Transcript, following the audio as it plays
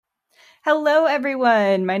Hello,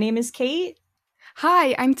 everyone. My name is Kate,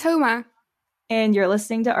 Hi, I'm Toma. and you're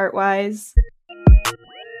listening to Artwise.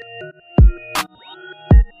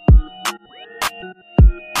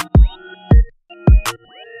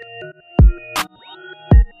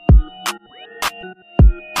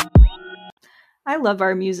 I love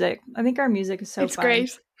our music. I think our music is so It's fun.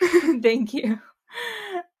 great. Thank you.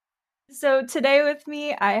 So, today with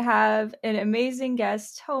me, I have an amazing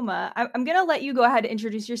guest, Toma. I'm going to let you go ahead and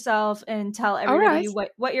introduce yourself and tell All everybody right.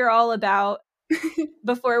 what you're all about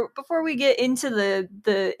before we get into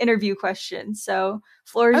the interview questions. So,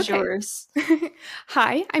 floor is Okay. yours.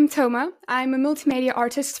 Hi, I'm Toma. I'm a multimedia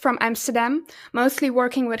artist from Amsterdam, mostly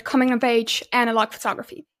working with coming of age analog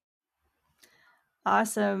photography.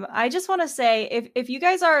 Awesome. I just want to say if you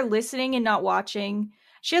guys are listening and not watching,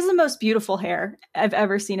 she has the most beautiful hair I've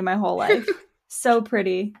ever seen in my whole life. So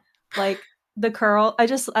pretty. Like the curl.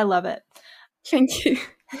 I love it. Thank you.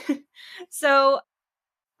 So,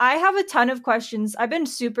 I have a ton of questions. I've been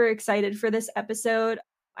super excited for this episode.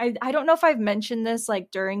 I don't know if I've mentioned this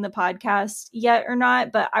like during the podcast yet or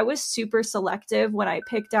not, but I was super selective when I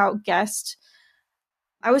picked out guests.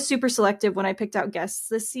 I was super selective when I picked out guests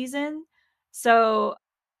this season. So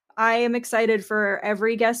I am excited for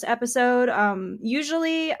every guest episode.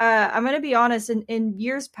 Usually, I'm gonna be honest. In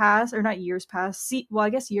years past, or not years past, well, I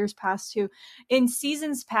guess years past too. In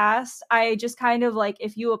seasons past, I just kind of like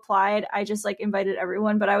if you applied, I just like invited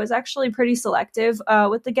everyone. But I was actually pretty selective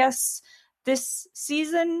with the guests this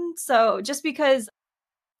season. So just because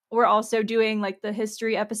we're also doing like the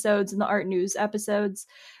history episodes and the art news episodes.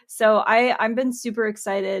 So I've been super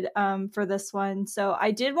excited for this one. So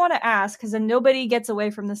I did want to ask because nobody gets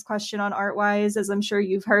away from this question on Artwise, as I'm sure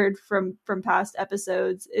you've heard from past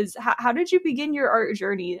episodes. Is how did you begin your art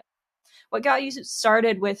journey? What got you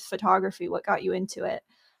started with photography? What got you into it?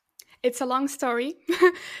 It's a long story.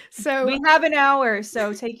 So, We have an hour,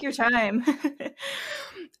 so take your time.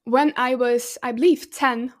 when I was, I believe,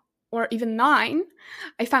 10 or even 9,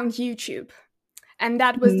 I found YouTube. And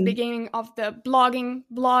that was the Mhm. beginning of the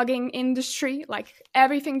blogging industry. Like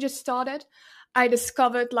everything just started. I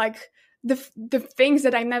discovered like the things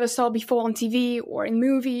that I never saw before on TV or in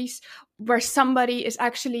movies, where somebody is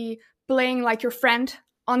actually playing like your friend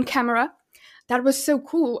on camera. That was so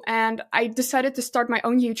cool, and I decided to start my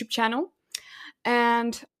own YouTube channel.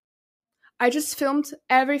 And I just filmed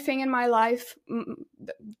everything in my life,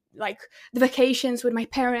 like the vacations with my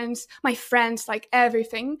parents, my friends, like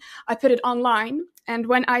everything. I put it online. And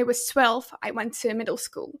when I was 12, I went to middle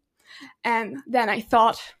school. And then I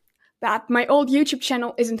thought that my old YouTube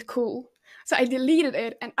channel isn't cool. So I deleted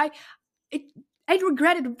it, and it I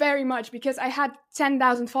regret it very much because I had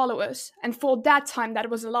 10,000 followers, and for that time that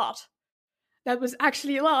was a lot. That was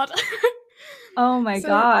actually a lot. Oh my So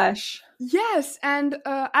gosh. yes, and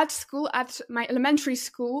at school, at my elementary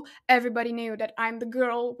school, everybody knew that I'm the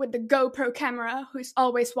girl with the GoPro camera who's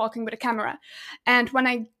always walking with a camera. And when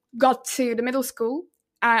I got to the middle school,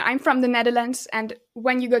 I'm from the Netherlands, and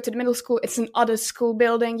when you go to the middle school, it's an other school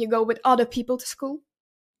building. You go with other people to school.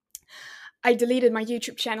 I deleted my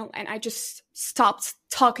YouTube channel and I just stopped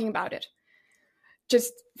talking about it,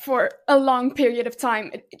 just for a long period of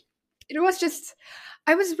time. It was just,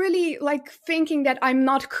 I was really like thinking that I'm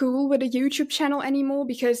not cool with a YouTube channel anymore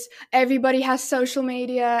because everybody has social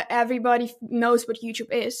media, everybody knows what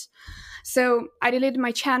YouTube is. So I deleted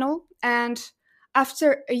my channel, and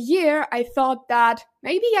after a year I thought that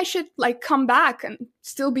maybe I should like come back and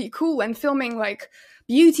still be cool and filming like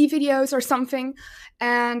beauty videos or something.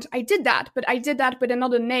 And I did that, but I did that with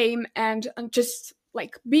another name and just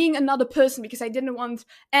like being another person because I didn't want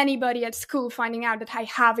anybody at school finding out that I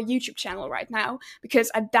have a YouTube channel right now, because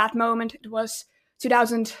at that moment it was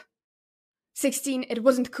 2016, it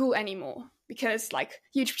wasn't cool anymore because like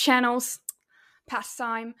YouTube channels past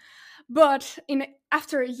time. But in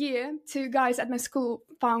after a year, two guys at my school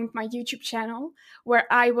found my YouTube channel where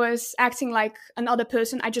I was acting like another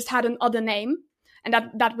person. I just had another name, and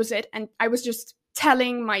that was it. And I was just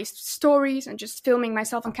telling my stories and just filming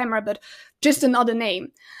myself on camera, but just another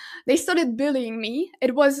name. They started bullying me.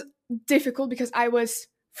 It was difficult because I was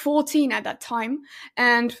 14 at that time,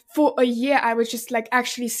 and for a year I was just like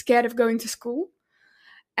actually scared of going to school,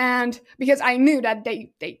 and because I knew that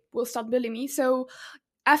they will start bullying me. So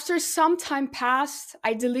after some time passed,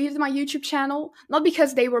 I deleted my YouTube channel, not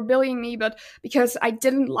because they were bullying me, but because I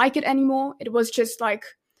didn't like it anymore. It was just like,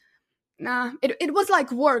 nah, it was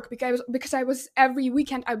like work because I was every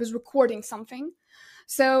weekend I was recording something.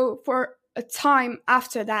 So for a time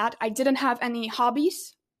after that, I didn't have any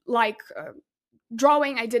hobbies like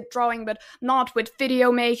drawing. I did drawing, but not with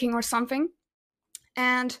video making or something.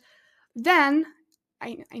 And then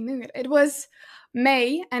I knew it. It was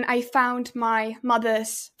May, and I found my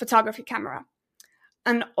mother's photography camera,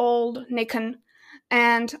 an old Nikon,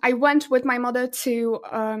 and I went with my mother to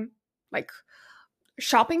like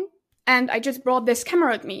shopping, and I just brought this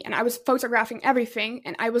camera with me, and I was photographing everything,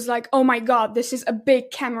 and I was like, oh my god, this is a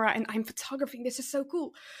big camera, and I'm photographing. This is so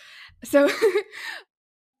cool. So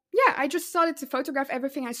yeah, I just started to photograph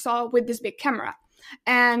everything I saw with this big camera,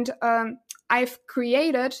 and I've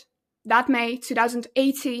created that May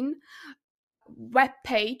 2018 web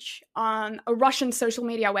page on a Russian social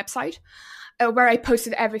media website where I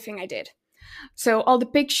posted everything I did. So all the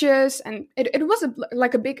pictures, and it was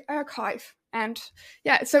like a big archive. And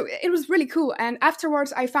yeah, so it was really cool. And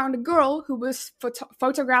afterwards, I found a girl who was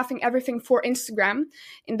photographing everything for Instagram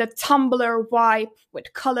in the Tumblr vibe,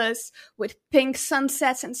 with colors, with pink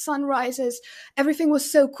sunsets and sunrises. Everything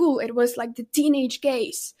was so cool. It was like the teenage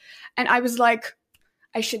gaze. And I was like,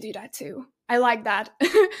 I should do that too. I like that.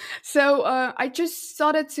 So I just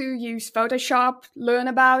started to use Photoshop, learn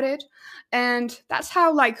about it. And that's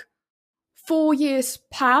how, like, 4 years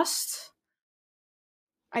passed.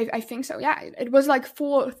 I think so. Yeah, it was like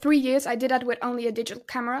 3 years. I did that with only a digital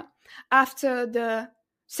camera. After the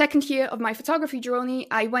second year of my photography journey,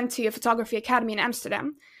 I went to a photography academy in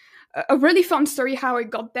Amsterdam. A really fun story how I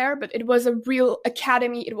got there, but it was a real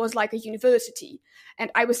academy. It was like a university, and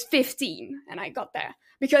I was 15 and I got there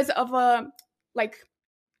because of a like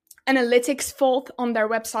analytics fault on their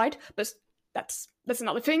website. But that's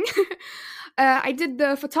another thing. I did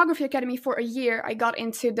the photography academy for a year. I got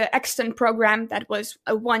into the extant program that was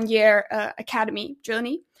a 1 year academy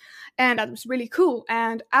journey. And that was really cool.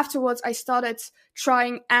 And afterwards, I started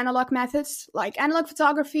trying analog methods like analog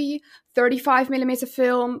photography, 35mm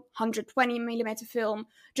film, 120mm film,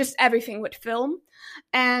 just everything with film.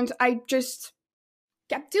 And I just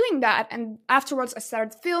kept doing that. And afterwards, I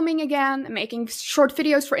started filming again, making short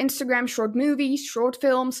videos for Instagram, short movies, short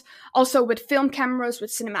films, also with film cameras,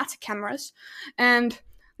 with cinematic cameras. And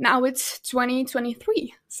now it's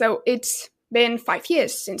 2023. So it's been 5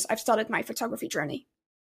 years since I've started my photography journey.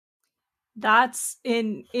 That's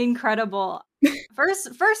incredible.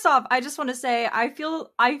 First off, I just want to say I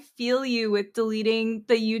feel you with deleting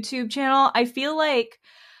the YouTube channel. I feel like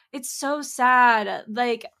it's so sad.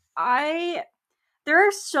 Like there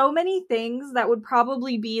are so many things that would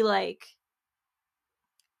probably be like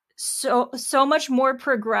so much more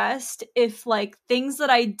progressed if like things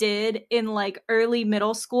that I did in like early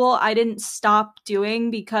middle school I didn't stop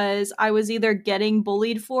doing because I was either getting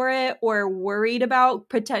bullied for it or worried about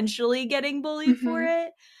potentially getting bullied for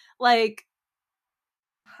it. Like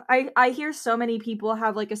I hear so many people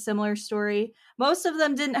have like a similar story. Most of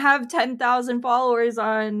them didn't have 10,000 followers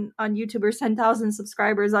on YouTube or 10,000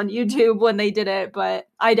 subscribers on YouTube when they did it, but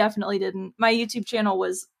I definitely didn't. My YouTube channel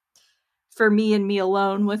was for me and me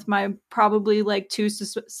alone, with my probably like 2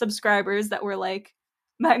 subscribers that were like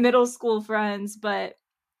my middle school friends. But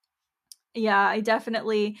yeah, I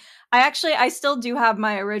still do have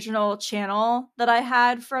my original channel that I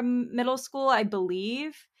had from middle school, I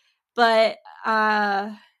believe, but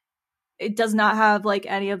it does not have like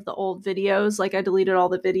any of the old videos. Like I deleted all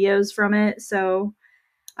the videos from it. So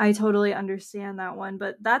I totally understand that one,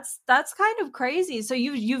 but that's kind of crazy. So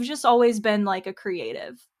you've just always been like a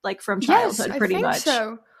creative, like from childhood, yes, pretty much.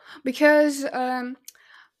 So because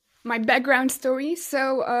my background story.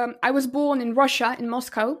 So I was born in Russia, in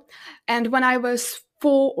Moscow, and when I was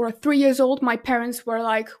 4 or 3 years old, my parents were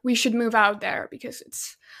like, "We should move out there because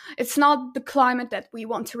it's not the climate that we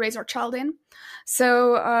want to raise our child in."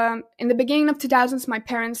 So in the beginning of 2000s, my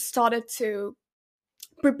parents started to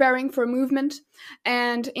preparing for a movement,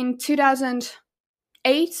 and in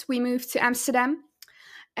 2008 we moved to Amsterdam.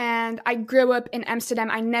 And I grew up in Amsterdam.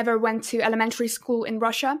 I never went to elementary school in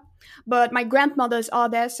Russia, but my grandmothers are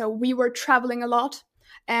there, so we were traveling a lot.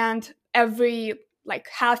 And every like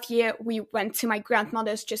half year, we went to my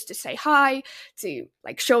grandmother's just to say hi, to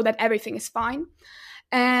like show that everything is fine.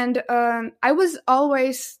 And I was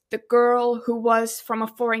always the girl who was from a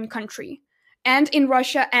foreign country. And in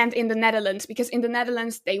Russia and in the Netherlands, because in the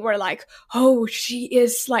Netherlands, they were like, oh, she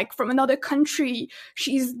is like from another country.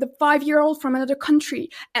 She's the 5-year-old from another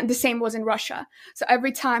country. And the same was in Russia. So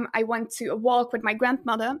every time I went to a walk with my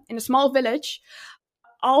grandmother in a small village,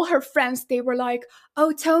 all her friends, they were like,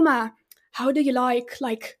 oh, Toma, how do you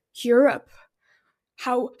like Europe?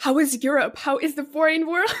 How is Europe? How is the foreign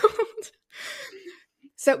world?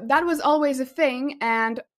 So that was always a thing.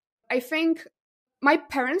 And I think my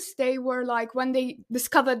parents, they were like, when they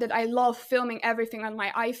discovered that I love filming everything on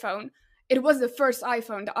my iPhone, it was the first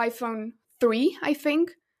iPhone, the iPhone 3, I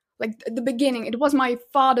think. like the beginning. It was my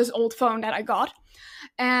father's old phone that I got.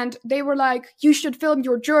 And they were like, you should film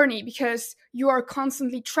your journey because you are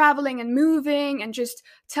constantly traveling and moving, and just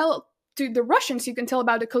tell to the Russians, you can tell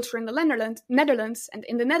about the culture in the Netherlands, and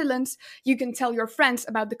in the Netherlands, you can tell your friends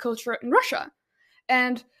about the culture in Russia.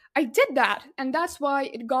 And I did that, and that's why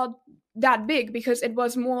it got that big, because it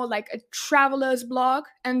was more like a traveler's blog.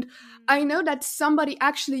 And I know that somebody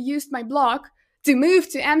actually used my blog to move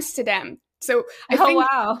to Amsterdam. So I Oh, think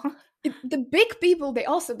wow. the big people, they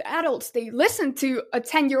also, the adults, they listen to a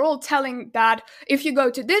 10-year-old telling that if you go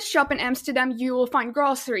to this shop in Amsterdam, you will find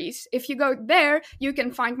groceries. If you go there, you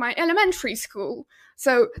can find my elementary school.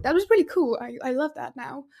 So that was really cool. I love that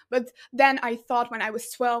now. But then I thought when I was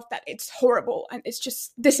 12 that it's horrible and it's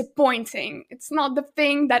just disappointing. It's not the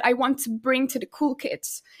thing that I want to bring to the cool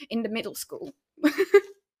kids in the middle school.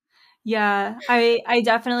 Yeah, I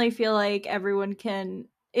definitely feel like everyone can,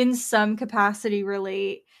 in some capacity,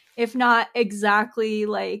 relate, if not exactly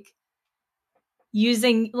like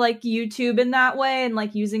using like YouTube in that way and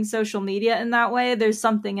like using social media in that way. There's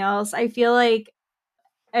something else. I feel like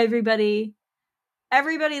everybody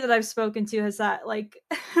that I've spoken to has that like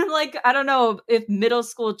like I don't know if middle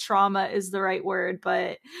school trauma is the right word,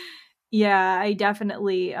 but yeah, I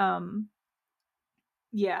definitely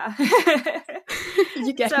yeah.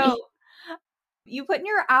 You get So me. you put in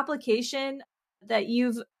your application that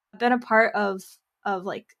you've been a part of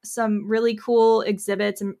like some really cool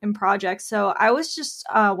exhibits and projects. So I was just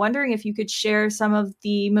wondering if you could share some of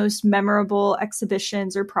the most memorable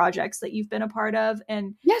exhibitions or projects that you've been a part of,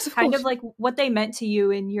 and Yes, of kind of course. like what they meant to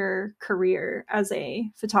you in your career as a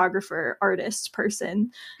photographer, artist,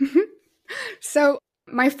 person. So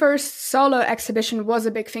my first solo exhibition was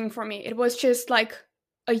a big thing for me. It was just like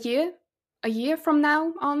a year, a year from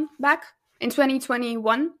now on back in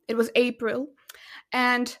 2021. It was April,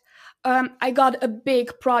 and I got a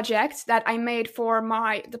big project that I made for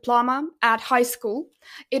my diploma at high school.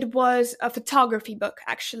 It was a photography book,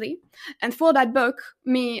 actually. And for that book,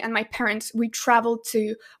 me and my parents, we traveled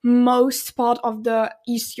to most part of the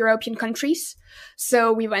East European countries.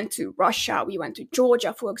 So we went to Russia, we went to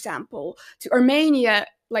Georgia, for example, to Armenia,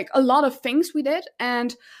 like a lot of things we did.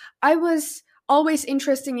 And I was always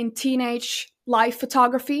interested in teenage life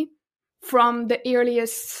photography from the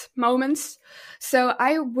earliest moments. So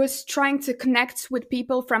I was trying to connect with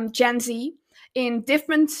people from Gen Z in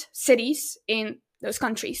different cities in those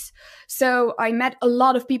countries. So I met a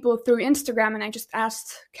lot of people through Instagram, and I just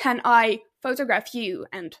asked, can I photograph you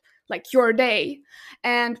and like your day?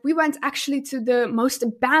 And we went actually to the most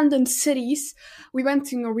abandoned cities. We went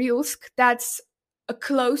to Norilsk, that's a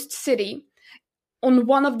closed city on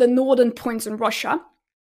one of the northern points in Russia.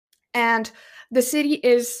 And the city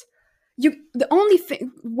is the only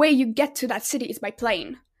way you get to that city is by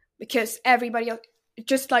plane, because everybody else,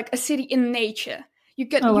 just like a city in nature,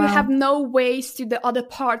 Oh you have wow. no ways to the other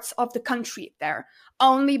parts of the country there,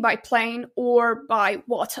 only by plane or by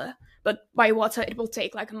water. But by water it will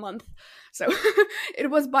take like a month. So it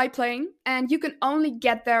was by plane, and you can only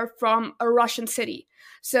get there from a Russian city.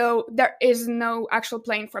 So there is no actual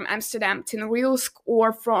plane from Amsterdam to Norilsk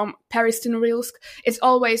or from Paris to Norilsk. It's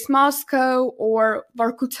always Moscow or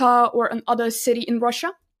Vorkuta or another city in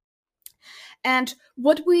Russia. And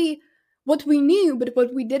what we knew, but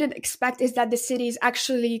what we didn't expect, is that the city is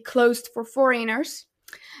actually closed for foreigners.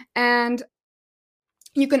 And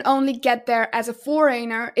you can only get there as a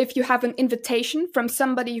foreigner if you have an invitation from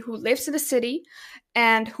somebody who lives in the city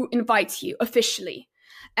and who invites you officially.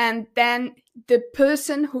 And then the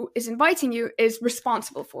person who is inviting you is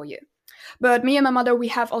responsible for you. But me and my mother, we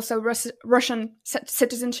have also Russian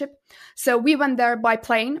citizenship. So we went there by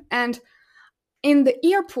plane. And in the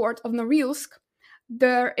airport of Norilsk,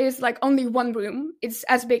 there is like only one room. It's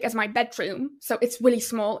as big as my bedroom. So it's really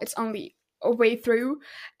small. It's only a way through.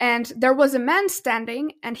 And there was a man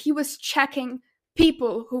standing, and he was checking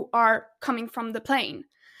people who are coming from the plane.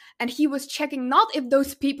 And he was checking not if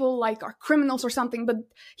those people like are criminals or something, but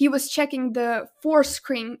he was checking the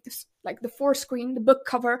forescreen, the book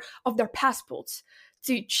cover of their passports,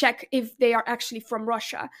 to check if they are actually from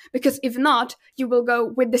Russia. Because if not, you will go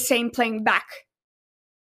with the same plane back.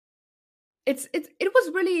 It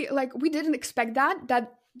was really like, we didn't expect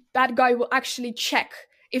that guy will actually check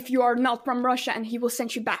if you are not from Russia, and he will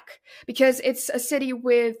send you back, because it's a city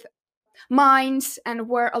with mines and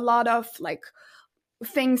where a lot of like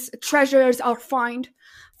treasures are found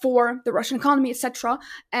for the Russian economy, etc.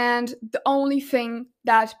 And the only thing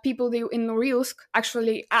that people do in Norilsk,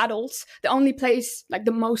 actually adults, the only place, like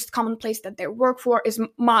the most common place that they work for, is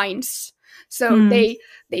mines. So Hmm. they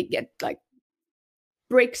get like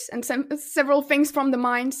bricks and several things from the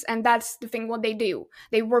mines, and that's the thing what they do.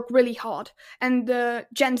 They work really hard. And the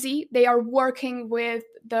Gen Z, they are working with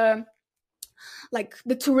the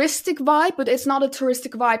touristic vibe, but it's not a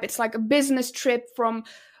touristic vibe. It's like a business trip from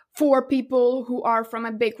for people who are from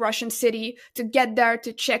a big Russian city to get there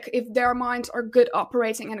to check if their mines are good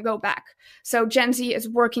operating and go back. So Gen Z is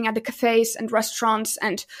working at the cafes and restaurants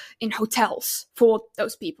and in hotels for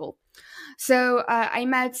those people. So I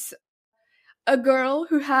met a girl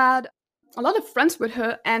who had a lot of friends with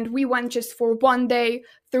her, and we went just for one day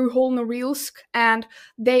through whole Norilsk, and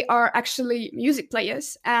they are actually music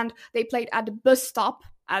players, and they played at the bus stop,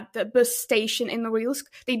 at the bus station in Norilsk.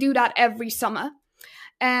 They do that every summer.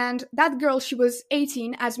 And that girl, she was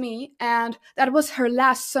 18 as me, and that was her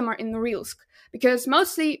last summer in Norilsk, because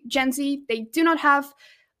mostly Gen Z, they do not have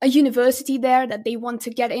a university there that they want to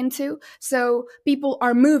get into. So people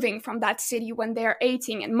are moving from that city when they're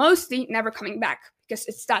 18 and mostly never coming back because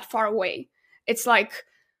it's that far away. It's like,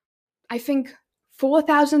 I think,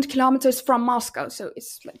 4,000 kilometers from Moscow. So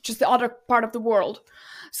it's like just the other part of the world.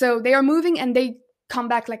 So they are moving and they come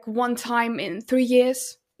back like one time in 3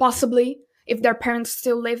 years, possibly, if their parents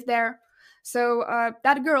still live there. So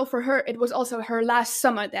that girl, for her, it was also her last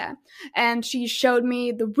summer there. And she showed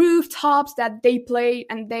me the rooftops that they play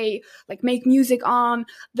and they like make music on,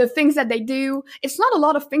 the things that they do. It's not a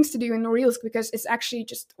lot of things to do in Norilsk because it's actually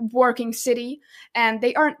just a working city. And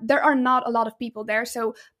there are not a lot of people there.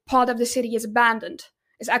 So part of the city is abandoned.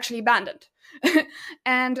 It's actually abandoned.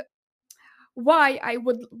 And why I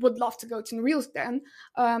would love to go to Norilsk then,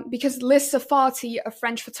 because Liz Safati, a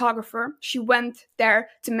French photographer, she went there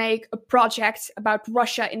to make a project about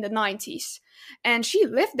Russia in the 90s. And she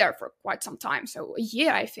lived there for quite some time, so a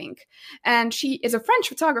year, I think. And she is a French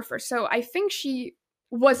photographer, so I think she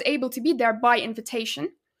was able to be there by invitation.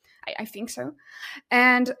 I think so.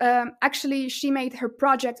 And actually, she made her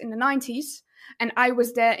project in the 90s, and I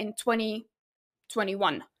was there in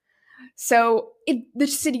 2021. So the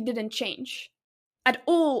city didn't change at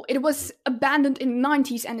all. It was abandoned in the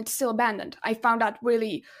 90s and it's still abandoned. I found that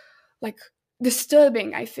really like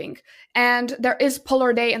disturbing, I think. And there is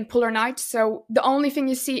polar day and polar night. So the only thing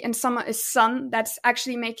you see in summer is sun that's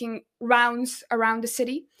actually making rounds around the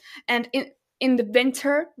city. And in the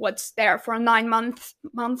winter, what's there for 9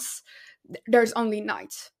 months, there's only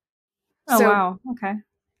night. Oh, so wow. Okay.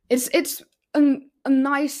 It's a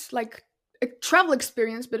nice like a travel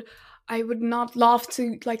experience, but I would not love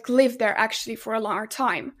to like live there actually for a longer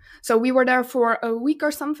time. So we were there for a week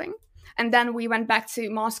or something, and then we went back to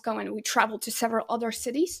Moscow and we traveled to several other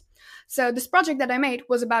cities. So this project that I made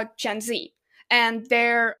was about Gen Z and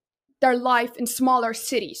their life in smaller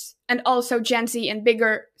cities, and also Gen Z in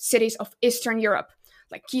bigger cities of Eastern Europe,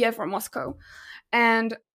 like Kiev or Moscow.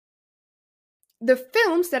 And the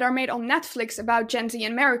films that are made on Netflix about Gen Z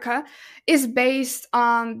in America is based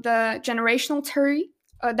on the generational theory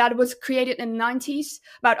that was created in the 90s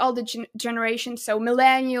about all the generations, so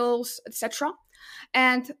millennials, etc.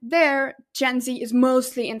 And there, Gen Z is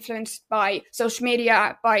mostly influenced by social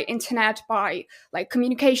media, by internet, by like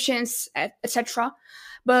communications, etc.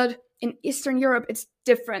 But in Eastern Europe, it's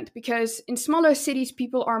different because in smaller cities,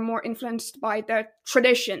 people are more influenced by their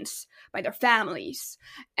traditions, by their families.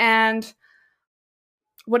 And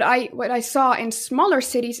what I saw in smaller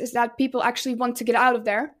cities is that people actually want to get out of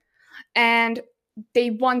there and they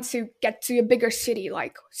want to get to a bigger city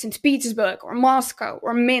like St. Petersburg or Moscow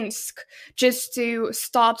or Minsk just to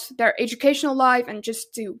start their educational life and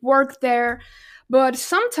just to work there. But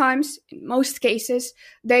sometimes, in most cases,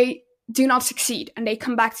 they do not succeed and they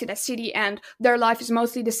come back to that city and their life is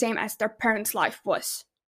mostly the same as their parents' life was.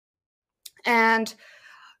 And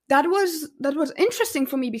that was interesting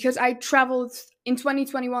for me because I traveled in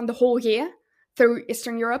 2021 the whole year through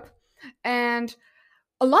Eastern Europe, and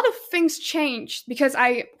a lot of things changed because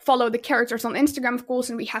I follow the characters on Instagram, of course,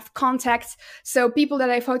 and we have contacts. So people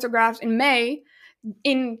that I photographed in May,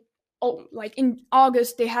 in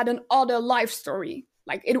August, they had an other life story.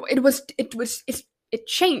 Like it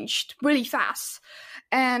changed really fast,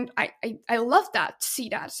 and I love that to see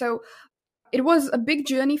that. So it was a big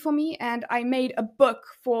journey for me, and I made a book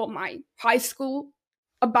for my high school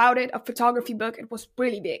about it, a photography book. It was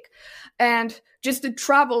really big. And just to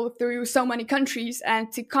travel through so many countries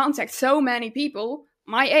and to contact so many people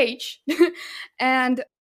my age. And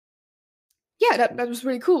yeah, that was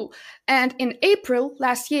really cool. And in April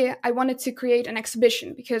last year, I wanted to create an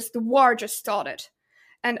exhibition because the war just started.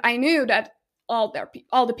 And I knew that all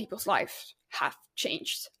the people's lives have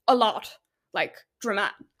changed a lot, like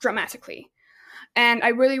dramatically. And I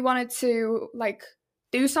really wanted to like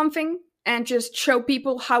do something and just show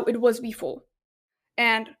people how it was before.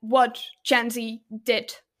 and what Gen Z did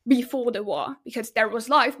before the war, because there was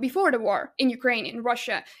life before the war in Ukraine, in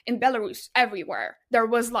Russia, in Belarus, everywhere. There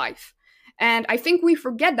was life. And I think we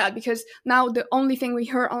forget that because now the only thing we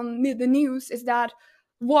hear on the news is that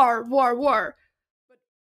war, war, war.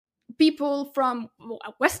 People from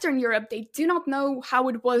Western Europe, they do not know how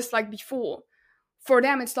it was like before. For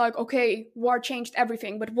them, it's like, okay, war changed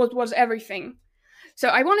everything, but what was everything? So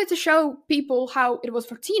I wanted to show people how it was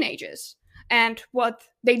for teenagers and what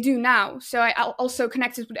they do now. So I also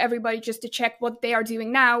connected with everybody just to check what they are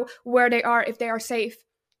doing now, where they are, if they are safe,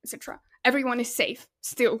 etc. Everyone is safe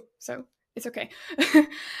still, so it's okay.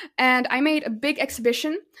 And I made a big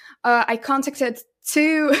exhibition. I contacted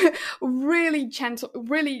two really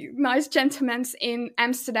nice gentlemen in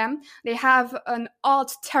Amsterdam. They have an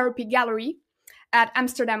art therapy gallery at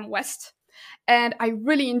Amsterdam West, and I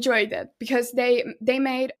really enjoyed it because they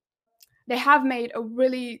have made a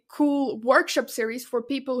really cool workshop series for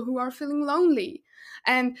people who are feeling lonely,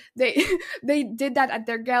 and they they did that at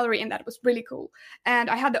their gallery, and that was really cool. And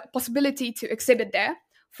I had the possibility to exhibit there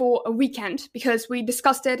for a weekend because we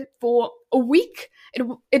discussed it for a week.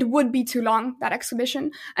 It would be too long, that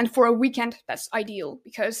exhibition, and for a weekend that's ideal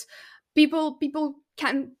because people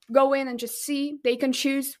can go in and just see. They can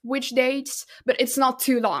choose which dates, but it's not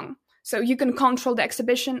too long, so you can control the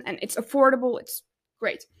exhibition, and it's affordable. It's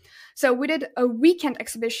great. So we did a weekend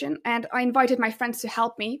exhibition, and I invited my friends to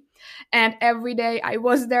help me, and every day I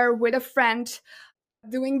was there with a friend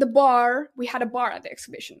doing the bar. We had a bar at the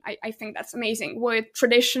exhibition. I think that's amazing, with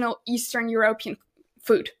traditional Eastern European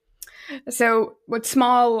food. So with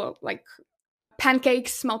small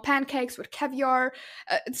small pancakes with caviar,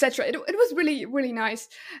 etc. It was really nice.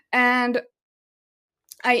 And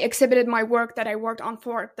I exhibited my work that I worked on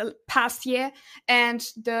for the past year and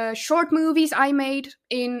the short movies I made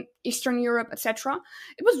in Eastern Europe, etc.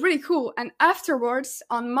 It was really cool. And afterwards,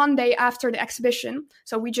 on Monday after the exhibition,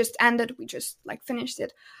 so we just finished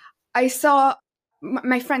it, I saw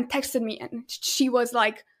my friend texted me and she was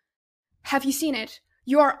like, "Have you seen it?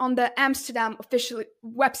 You're on the Amsterdam official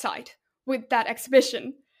website with that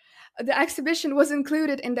exhibition." The exhibition was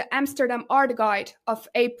included in the Amsterdam Art Guide of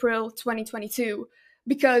April 2022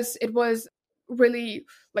 because it was really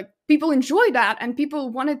people enjoyed that and people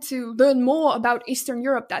wanted to learn more about Eastern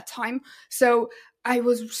Europe that time. So I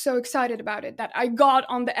was so excited about it that I got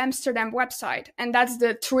on the Amsterdam website, and that's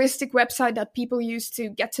the touristic website that people use to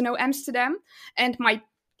get to know Amsterdam. And my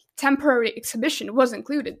temporary exhibition was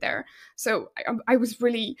included there. So I was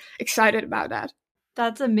really excited about that.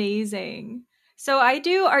 That's amazing. So I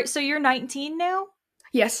do art. So you're 19 now?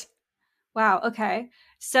 Yes. Wow. Okay.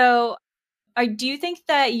 So do you think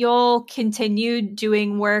that you'll continue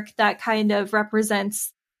doing work that kind of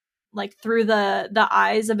represents through the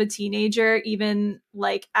eyes of a teenager, even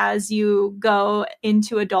as you go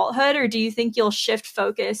into adulthood? Or do you think you'll shift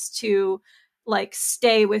focus to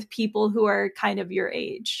stay with people who are kind of your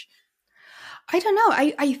age? I don't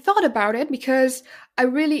know. I thought about it because I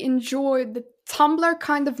really enjoyed the Tumblr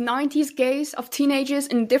kind of 90s gaze of teenagers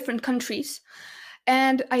in different countries.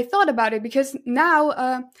 And I thought about it because now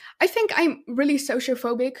I think I'm really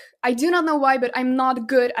sociophobic. I do not know why, but I'm not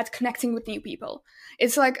good at connecting with new people.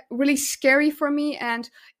 It's really scary for me. And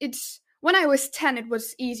when I was 10, it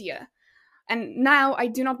was easier. And now I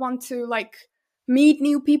do not want to meet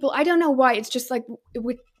new people. I don't know why. It's just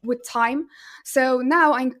with time. So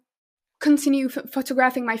now I'm continue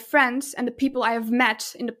photographing my friends and the people I have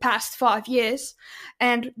met in the past 5 years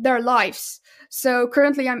and their lives. So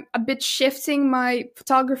currently I'm a bit shifting my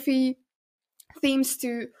photography themes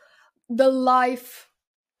to the life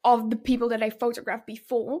of the people that I photographed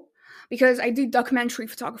before, because I do documentary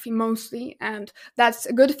photography mostly, and that's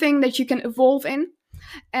a good thing that you can evolve in.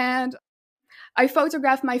 And I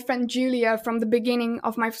photographed my friend Julia from the beginning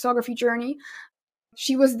of my photography journey.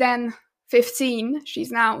 She was then 15. She's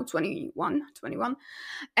now 21.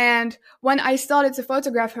 And when I started to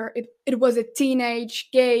photograph her, it was a teenage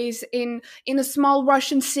gaze in a small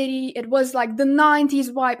Russian city. It was like the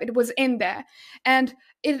 90s vibe. It was in there. And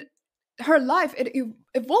her life, it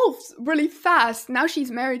evolves really fast. Now she's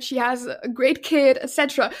married. She has a great kid,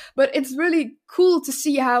 etc. But it's really cool to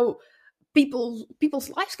see how people's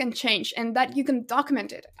lives can change and that you can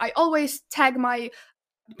document it. I always tag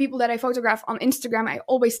people that I photograph on Instagram. I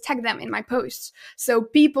always tag them in my posts. So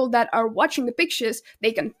people that are watching the pictures,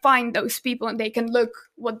 they can find those people and they can look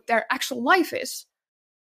what their actual life is.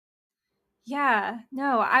 Yeah,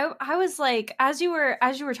 no, I was as you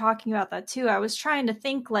were talking about that too, I was trying to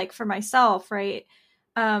think for myself, right?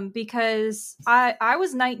 Because I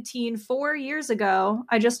was 19 4 years ago.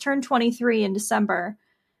 I just turned 23 in December.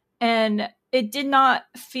 And it did not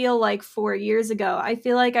feel like 4 years ago. I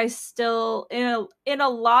feel like I still, in a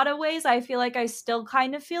lot of ways, I feel like I still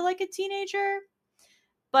kind of feel like a teenager,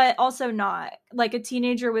 but also not like a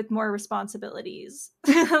teenager with more responsibilities.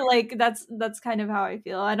 Like that's kind of how I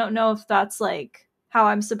feel. I don't know if that's like how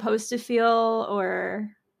I'm supposed to feel or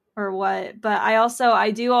what, but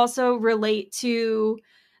I do also relate to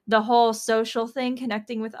the whole social thing,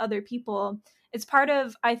 connecting with other people. It's part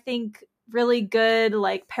of, I think, really good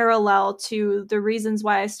like parallel to the reasons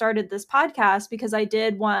why I started this podcast, because I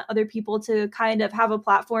did want other people to kind of have a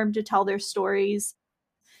platform to tell their stories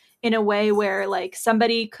in a way where like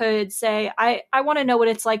somebody could say, I want to know what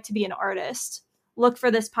it's like to be an artist. Look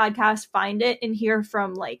for this podcast, find it, and hear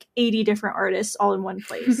from like 80 different artists all in one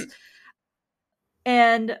place.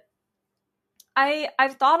 And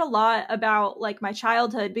I've thought a lot about like my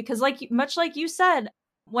childhood, because like much like you said,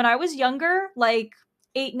 when I was younger, like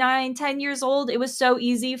 8, 9, 10 years old, it was so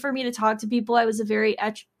easy for me to talk to people. I was a very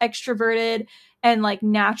extroverted and like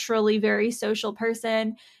naturally very social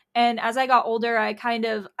person. And as I got older, I found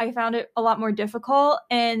it a lot more difficult.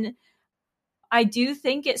 And I do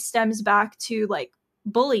think it stems back to like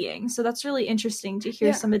bullying. So that's really interesting to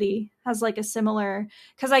hear somebody has like a similar,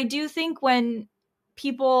 because I do think when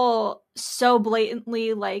people so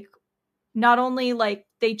blatantly like, not only like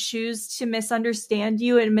they choose to misunderstand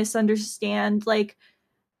you and misunderstand like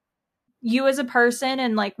you as a person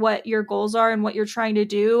and like what your goals are and what you're trying to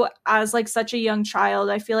do as like such a young child,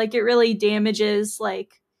 I feel like it really damages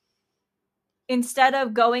like, instead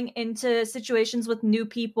of going into situations with new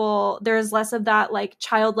people, there's less of that like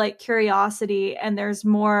childlike curiosity, and there's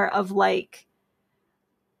more of like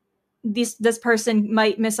this person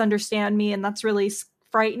might misunderstand me, and that's really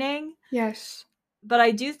frightening. Yes. But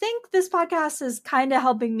I do think this podcast is kind of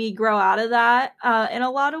helping me grow out of that in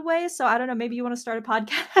a lot of ways. So I don't know, maybe you want to start a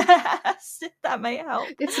podcast. That might help.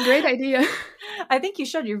 It's a great idea. I think you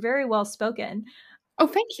should. You're very well spoken. Oh,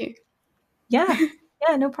 thank you. Yeah.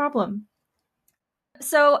 Yeah, no problem.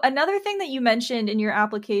 So another thing that you mentioned in your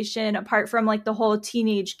application, apart from like the whole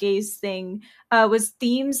teenage gaze thing, was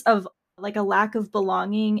themes of like a lack of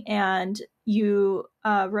belonging, and you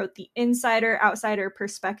wrote the insider outsider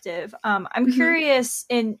perspective. I'm curious,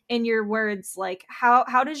 in your words, like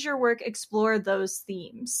how does your work explore those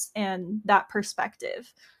themes and that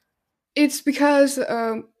perspective? It's because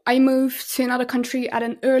I moved to another country at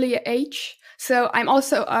an earlier age, so I'm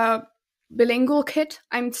also a bilingual kid.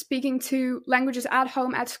 I'm speaking 2 languages at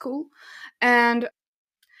home, at school, and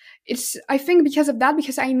it's, I think, because of that,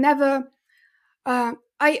 because I never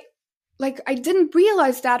I didn't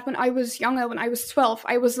realize that when I was younger. When I was 12,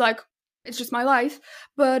 I was like, it's just my life.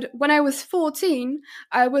 But when I was 14,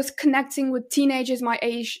 I was connecting with teenagers my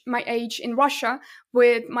age in Russia,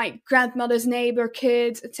 with my grandmother's neighbor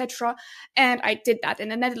kids, etc. And I did that in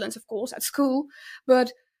the Netherlands, of course, at school.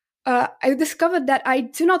 But I discovered that I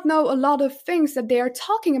do not know a lot of things that they are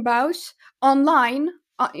talking about online.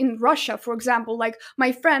 In Russia, for example, like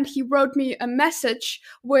my friend, he wrote me a message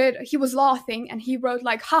where he was laughing and he wrote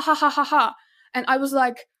like, ha ha ha ha ha. And I was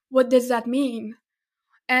like, what does that mean?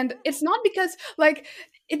 And it's not because like,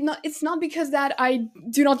 it's not because that I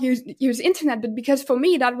do not use internet, but because for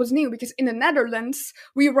me that was new, because in the Netherlands,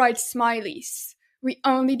 we write smileys. We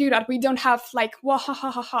only do that. We don't have like wah ha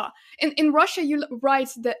ha ha ha. In Russia, you write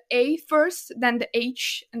the A first, then the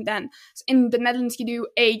H, and then in the Netherlands you do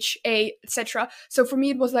H, A, etc. So for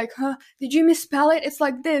me it was like, huh, did you misspell it? It's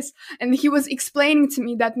like this. And he was explaining to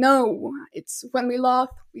me that no, it's when we laugh,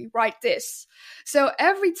 we write this. So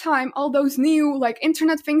every time all those new like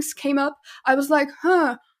internet things came up, I was like,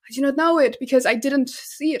 huh, I do not know it because I didn't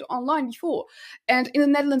see it online before. And in the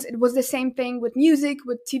Netherlands, it was the same thing with music,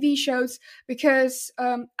 with TV shows, because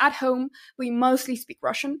at home, we mostly speak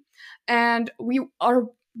Russian. And we are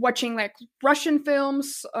watching like Russian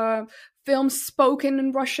films, films spoken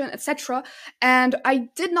in Russian, etc. And I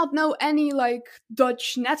did not know any like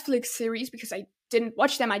Dutch Netflix series because I didn't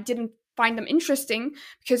watch them. I didn't find them interesting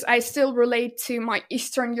because I still relate to my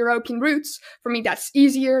Eastern European roots. For me, that's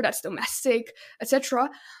easier, that's domestic, etc.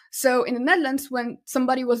 So in the Netherlands, when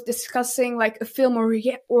somebody was discussing like a film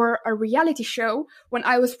or a reality show, when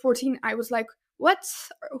I was 14, I was like, what?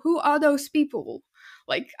 Who are those people?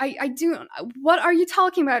 Like, I do, what are you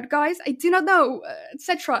talking about, guys? I do not know,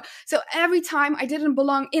 etc. So every time I didn't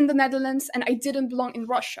belong in the Netherlands and I didn't belong in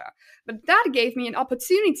Russia. But that gave me an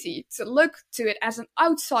opportunity to look to it as an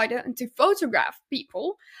outsider and to photograph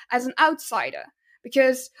people as an outsider.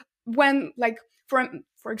 Because when, like,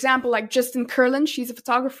 for example, like Justin Curlin, she's a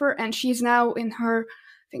photographer and she's now in her,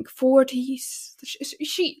 I think, 40s.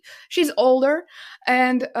 She's older,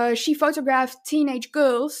 and she photographed teenage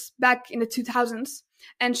girls back in the 2000s.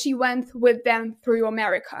 and she went with them through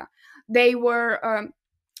America. They were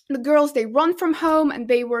the girls, they run from home and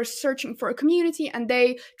they were searching for a community, and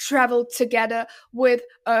they traveled together with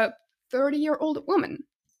a 30-year-old woman.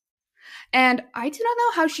 And I do not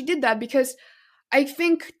know how she did that, because I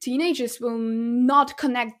think teenagers will not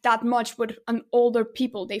connect that much with an older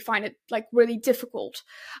people. They find it like really difficult.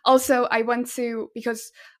 Also, I went to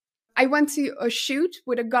a shoot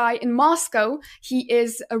with a guy in Moscow. He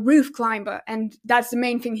is a roof climber, and that's the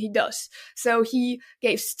main thing he does. So he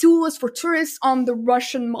gave tours for tourists on the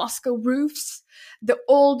Russian Moscow roofs, the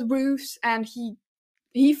old roofs, and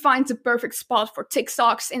he finds a perfect spot for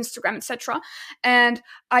TikToks, Instagram, etc. And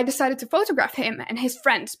I decided to photograph him and his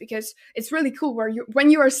friends, because it's really cool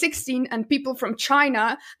when you are 16 and people from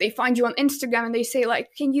China, they find you on Instagram and they say like,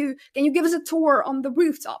 can you give us a tour on the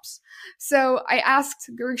rooftops? So I asked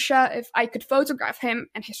Gerzha if I could photograph him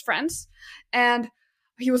and his friends, and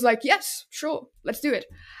he was like, yes, sure, let's do it.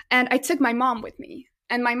 And I took my mom with me,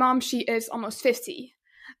 and my mom, she is almost 50.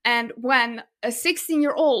 And when a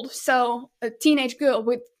 16-year-old saw a teenage girl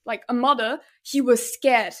with like a mother, he was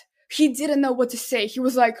scared. He didn't know what to say. He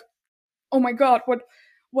was like, oh my God,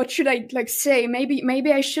 what should I like say? Maybe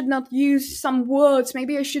I should not use some words.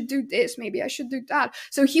 Maybe I should do this. Maybe I should do that.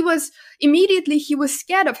 So he was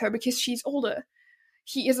scared of her because she's older.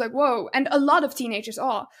 He is like, whoa. And a lot of teenagers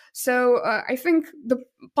are. So I think the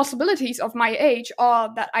possibilities of my age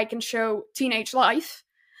are that I can show teenage life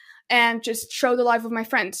and just show the life of my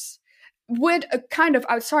friends with a kind of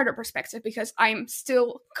outsider perspective, because I'm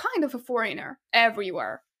still kind of a foreigner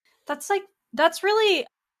everywhere. That's really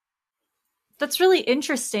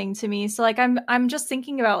interesting to me. So like I'm just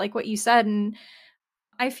thinking about like what you said, and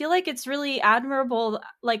I feel like it's really admirable,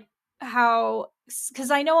 like how, because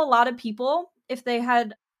I know a lot of people, if they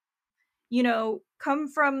had, come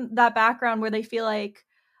from that background where they feel like,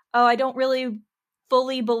 oh, I don't really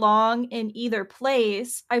fully belong in either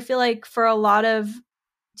place, I feel like for a lot of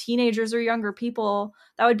teenagers or younger people,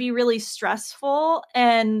 that would be really stressful,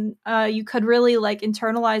 and you could really like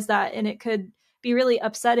internalize that, and it could be really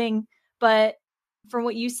upsetting. But from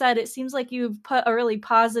what you said, it seems like you've put a really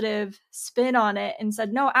positive spin on it and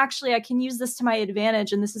said, no, actually, I can use this to my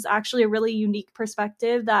advantage, and this is actually a really unique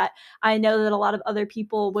perspective that I know that a lot of other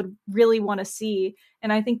people would really want to see,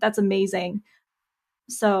 and I think that's amazing.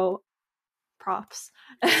 So props.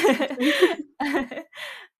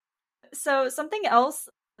 So something else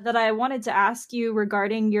that I wanted to ask you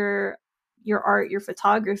regarding your art, your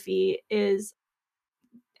photography, is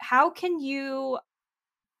how can you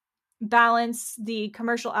balance the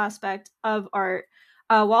commercial aspect of art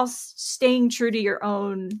while staying true to your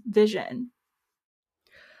own vision?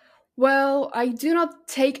 Well, I do not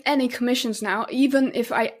take any commissions now, even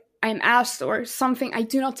if I'm asked or something. I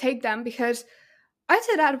do not take them, because I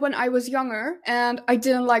did that when I was younger, and I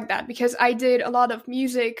didn't like that, because I did a lot of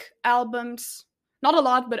music albums. Not a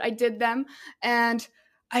lot, but I did them, and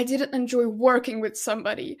I didn't enjoy working with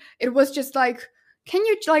somebody. It was just like, can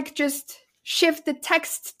you like just shift the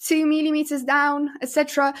text 2 millimeters down,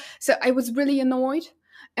 etc. So I was really annoyed,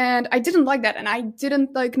 and I didn't like that, and I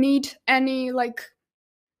didn't like need any like.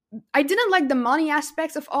 I didn't like the money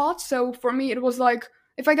aspects of art, so for me it was like,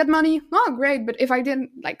 if I get money, oh great, but if I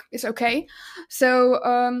didn't, like, it's okay. So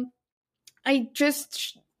I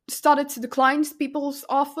just started to decline people's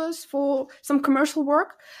offers for some commercial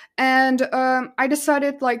work, and I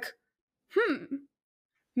decided like,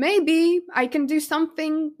 maybe I can do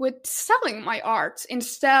something with selling my art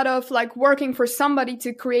instead of like working for somebody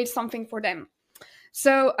to create something for them.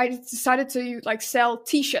 So I decided to like sell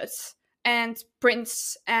t-shirts and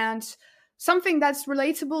prints and something that's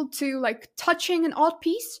relatable to like touching an art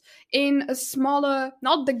piece in a smaller,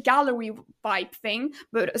 not the gallery vibe thing,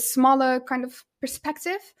 but a smaller kind of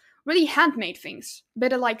perspective. Really handmade things, a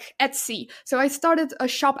bit of like Etsy. So I started a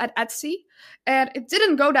shop at Etsy, and it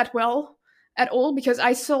didn't go that well at all because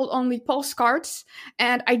I sold only postcards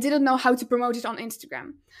and I didn't know how to promote it on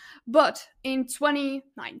Instagram. But in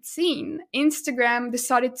 2019, Instagram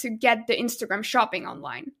decided to get the Instagram shopping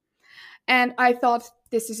online. And I thought,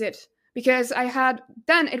 this is it. Because I had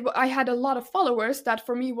a lot of followers that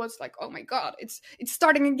for me was like, oh my god, it's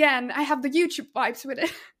starting again. I have the YouTube vibes with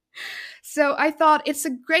it. So I thought it's a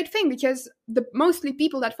great thing because the mostly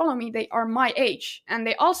people that follow me, they are my age and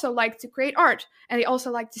they also like to create art and they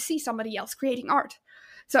also like to see somebody else creating art.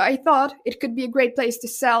 So I thought it could be a great place to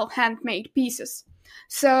sell handmade pieces.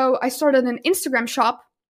 So I started an Instagram shop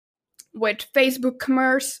with Facebook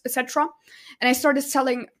commerce, etc. And I started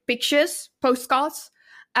selling pictures, postcards.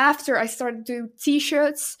 After I started to do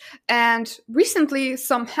t-shirts and recently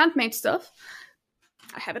some handmade stuff.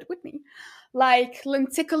 I have it with me. Like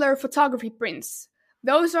lenticular photography prints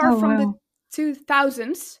Those are Oh from the wow.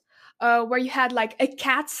 2000s, where you had like a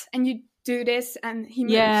cat and you do this and he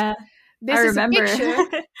moves. Yeah, I This is a remember.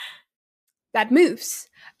 picture that moves,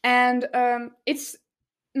 and it's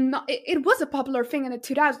not. It was a popular thing in the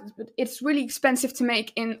 2000s, but it's really expensive to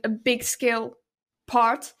make in a big scale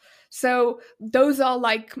part. So those are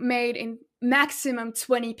like made in maximum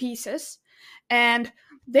 20 pieces, and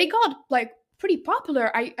they got like pretty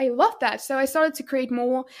popular. I love that, so I started to create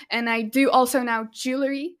more, and I do also now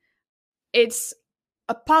jewelry. It's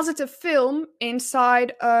a positive film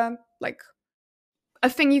inside like a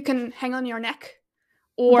thing you can hang on your neck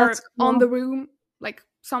That's or on the cool. room, like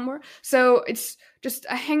somewhere. So it's just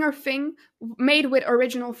a hanger thing made with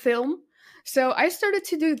original film. So I started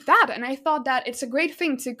to do that, and I thought that it's a great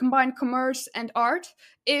thing to combine commerce and art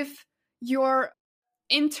if your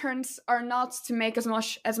interns are not to make as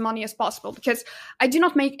much as money as possible, because I do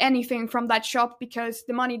not make anything from that shop, because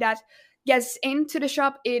the money that gets into the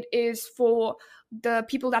shop, it is for the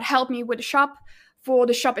people that help me with the shop, for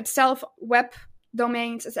the shop itself, web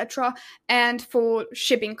domains, etc., and for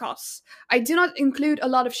shipping costs. I do not include a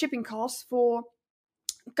lot of shipping costs for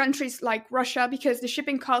countries like Russia, because the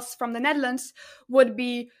shipping costs from the Netherlands would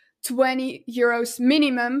be 20 euros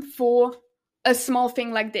minimum for a small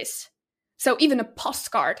thing like this. So even a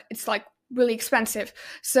postcard, it's like really expensive.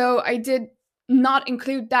 So I did not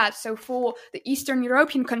include that. So for the Eastern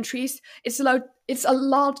European countries, it's a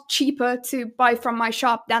lot cheaper to buy from my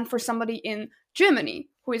shop than for somebody in Germany,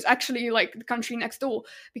 who is actually like the country next door,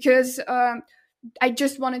 because I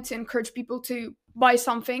just wanted to encourage people to buy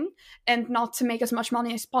something and not to make as much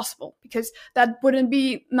money as possible, because that wouldn't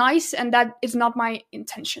be nice and that is not my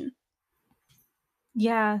intention.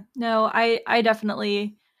 Yeah, no, I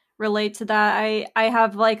definitely relate to that. I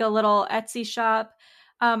have like a little Etsy shop.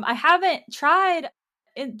 I haven't tried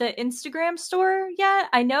the Instagram store yet.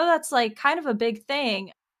 I know that's like kind of a big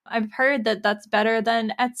thing. I've heard that that's better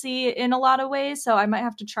than Etsy in a lot of ways, so I might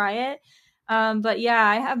have to try it. But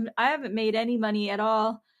yeah, I haven't made any money at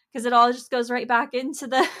all because it all just goes right back into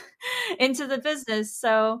the into the business.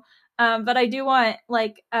 So but I do want,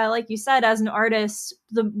 like you said, as an artist,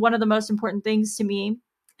 the one of the most important things to me,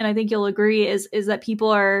 and I think you'll agree, is that people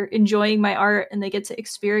are enjoying my art and they get to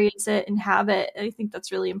experience it and have it. I think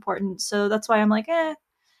that's really important. So that's why I'm like,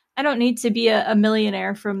 I don't need to be a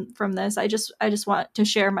millionaire from this. I just want to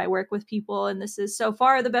share my work with people, and this is so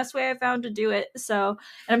far the best way I found to do it. So,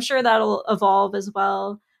 and I'm sure that'll evolve as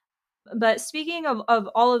well. But speaking of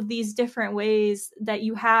all of these different ways that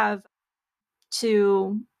you have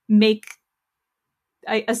to make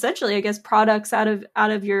essentially, I guess, products out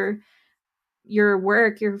of your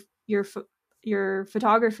work, your your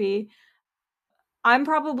photography. I'm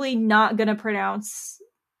probably not going to pronounce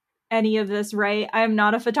any of this right. I'm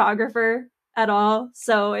not a photographer at all,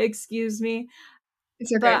 so excuse me.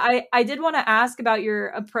 It's But okay. I did want to ask about your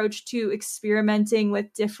approach to experimenting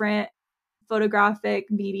with different photographic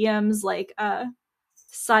mediums like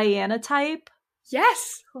cyanotype.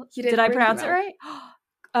 Yes, you Did did I really pronounce it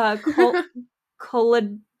well. right?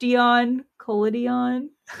 Collodion.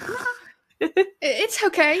 It's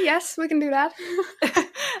okay. Yes, we can do that.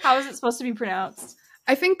 How is it supposed to be pronounced?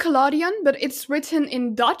 I think collodion, but it's written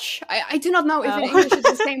in Dutch. I do not know if in Oh, English it's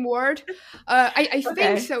the same word. I think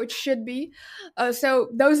okay. so. It should be. So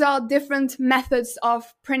those are different methods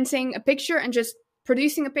of printing a picture and just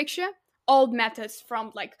producing a picture. Old methods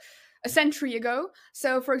from like a century ago.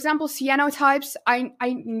 So, for example, cyanotypes. I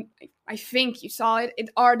think you saw it. It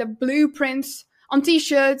are the blueprints on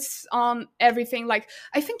T-shirts, on everything. Like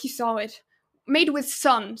I think you saw it, made with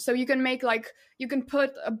sun. So you can make like you can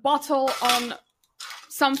put a bottle on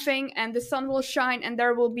something and the sun will shine and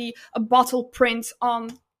there will be a bottle print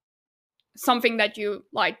on something that you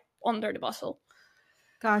like under the bottle. So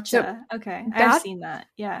Gotcha. Okay. I've that seen that.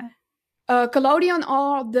 Yeah. collodion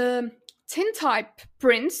are the tin type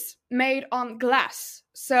prints made on glass.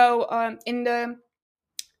 So in the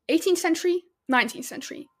 18th century, 19th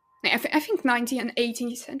century, I think 19th and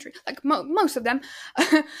 18th century, like most of them,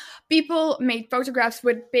 people made photographs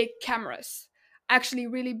with big cameras. Actually,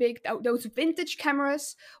 really big, those vintage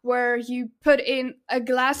cameras where you put in a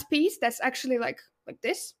glass piece that's actually like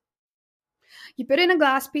this. You put in a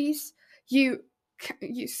glass piece, you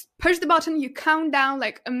you push the button, you count down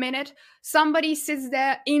like a minute. Somebody sits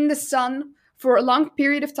there in the sun for a long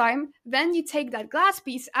period of time. Then you take that glass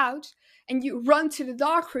piece out and you run to the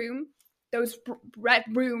dark room, those red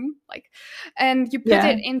room, like, and you put Yeah.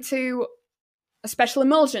 it into a special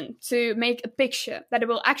emulsion to make a picture that it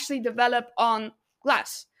will actually develop on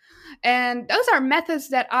glass. And those are methods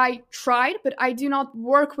that I tried, but I do not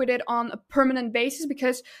work with it on a permanent basis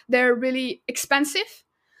because they're really expensive.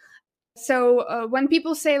 So when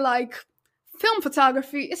people say like film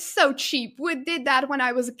photography is so cheap, we did that when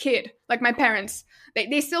I was a kid, like my parents,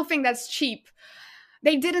 they still think that's cheap.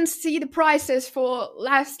 They didn't see the prices for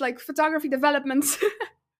last like photography developments.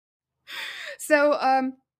 So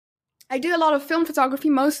I do a lot of film photography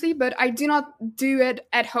mostly, but I do not do it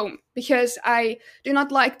at home because I do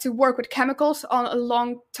not like to work with chemicals on a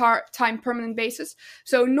long time permanent basis.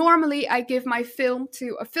 So normally I give my film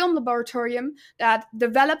to a film laboratorium that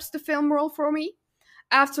develops the film roll for me.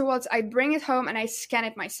 Afterwards, I bring it home and I scan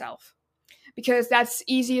it myself because that's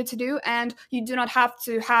easier to do, and you do not have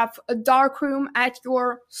to have a dark room at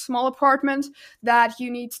your small apartment that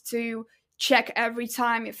you need to check every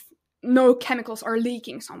time if no chemicals are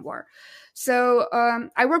leaking somewhere. So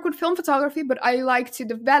I work with film photography, but I like to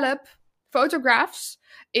develop photographs,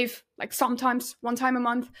 if like sometimes one time a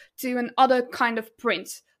month, to an other kind of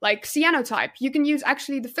print, like cyanotype. You can use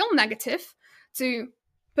actually the film negative to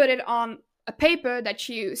put it on a paper that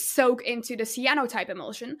you soak into the cyanotype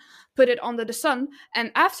emulsion, put it under the sun,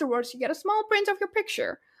 and afterwards you get a small print of your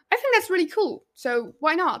picture. I think that's really cool, so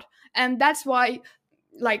why not? And that's why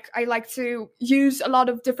like I like to use a lot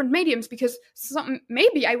of different mediums, because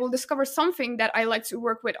maybe I will discover something that I like to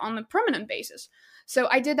work with on a permanent basis. So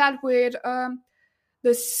I did that with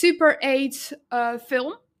the Super 8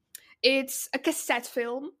 film. It's a cassette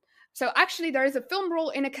film. So actually there is a film roll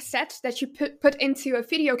in a cassette that you put into a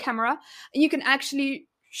video camera, and you can actually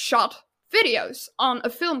shot videos on a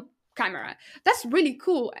film camera. That's really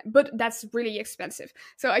cool, but that's really expensive.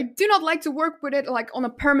 So I do not like to work with it like on a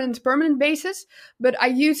permanent basis, but I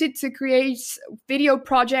use it to create video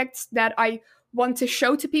projects that I want to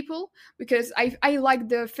show to people, because I like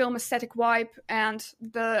the film aesthetic vibe and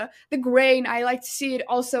the grain. I like to see it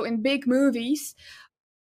also in big movies.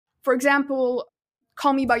 For example,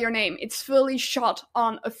 Call Me By Your Name. It's fully shot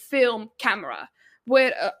on a film camera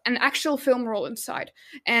with an actual film roll inside.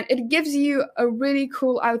 And it gives you a really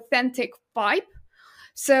cool, authentic vibe.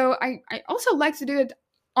 So I also like to do it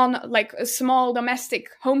on like a small domestic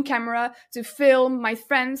home camera to film my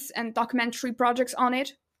friends and documentary projects on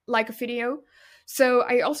it, like a video. So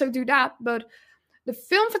I also do that, but the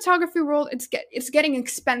film photography world, it's getting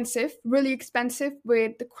expensive, really expensive,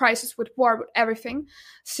 with the crisis, with war, with everything.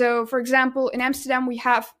 So for example, in Amsterdam we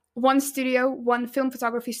have one film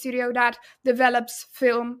photography studio that develops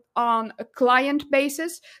film on a client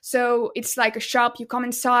basis. So it's like a shop. You come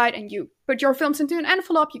inside and you put your films into an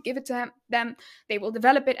envelope, you give it to them, they will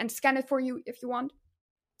develop it and scan it for you if you want.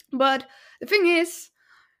 But the thing is,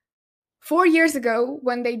 4 years ago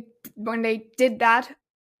when they did that,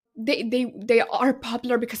 they are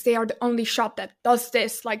popular because they are the only shop that does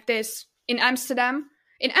this like this in Amsterdam.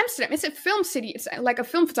 In Amsterdam, it's a film city. It's like a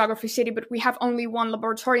film photography city, but we have only one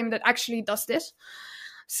laboratorium that actually does this.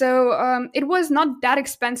 So it was not that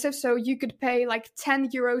expensive. So you could pay like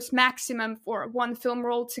 10 euros maximum for one film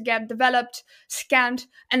roll to get developed, scanned,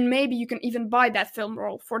 and maybe you can even buy that film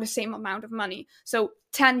roll for the same amount of money. So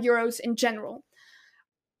 10 euros in general.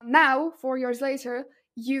 Now, 4 years later,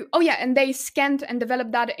 and they scanned and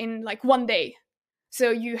developed that in like one day.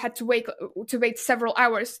 So you had to wait several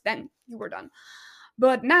hours, then you were done.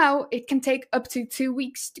 But now it can take up to 2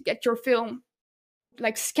 weeks to get your film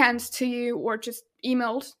like scanned to you or just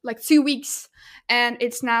emailed, like 2 weeks, and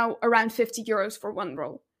it's now around 50 euros for one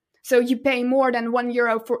roll. So you pay more than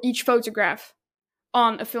 €1 for each photograph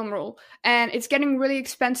on a film roll, and it's getting really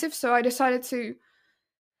expensive. So I decided to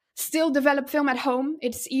still develop film at home.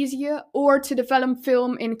 It's easier, or to develop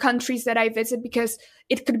film in countries that I visit, because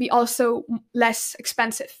it could be also less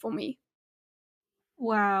expensive for me.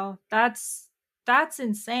 Wow, that's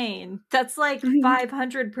insane. That's like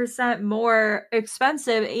 500% more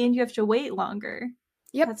expensive, and you have to wait longer.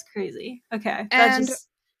 Yep. That's crazy. Okay. And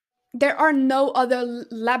there are no other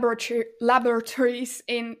laboratories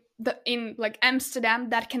in like Amsterdam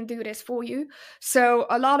that can do this for you. So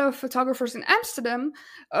a lot of photographers in Amsterdam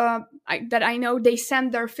that I know, they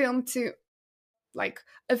send their film to like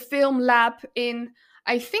a film lab in,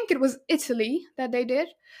 I think it was Italy that they did,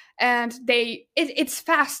 and it's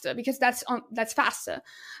faster because that's faster.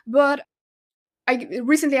 But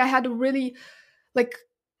recently I had a really like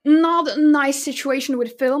not a nice situation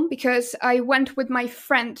with film, because I went with my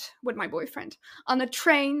boyfriend, on a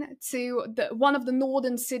train to one of the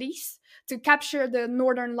northern cities to capture the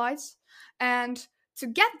northern lights. And to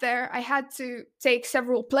get there, I had to take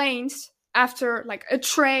several planes after like a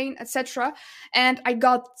train, etc. And I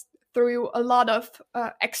got through a lot of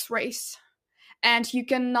X-rays. And you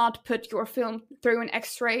cannot put your film through an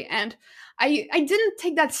X-ray. And I didn't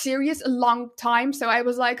take that serious a long time, so I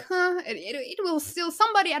was like, it will still,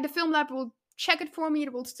 somebody at the film lab will check it for me,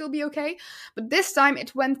 it will still be okay. But this time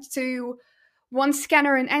it went to one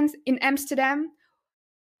scanner in Amsterdam,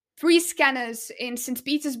 3 scanners in St.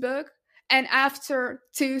 Petersburg, and after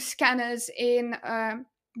 2 scanners in at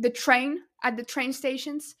the train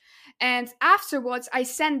stations. And afterwards, I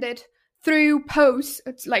send it through post,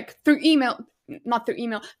 like through email, not through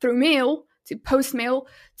email, through mail, to post mail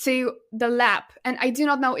to the lab. And I do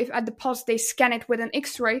not know if at the post they scan it with an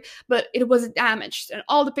X-ray, but it was damaged and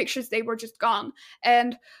all the pictures, they were just gone.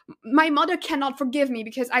 And my mother cannot forgive me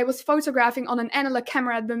because I was photographing on an analog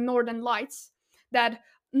camera the Northern Lights that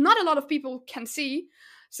not a lot of people can see.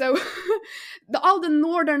 So all the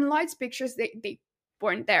Northern Lights pictures, they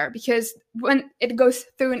weren't there, because when it goes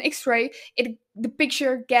through an X-ray, the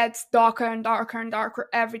picture gets darker and darker and darker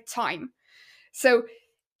every time. So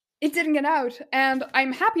it didn't get out, and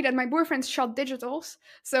I'm happy that my boyfriend shot digitals,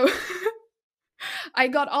 so I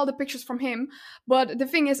got all the pictures from him. But the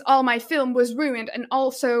thing is, all my film was ruined, and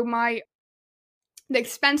also the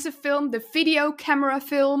expensive film, the video camera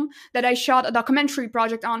film that I shot a documentary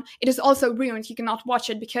project on, it is also ruined. You cannot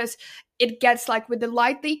watch it because it gets like with the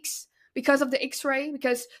light leaks because of the X-ray,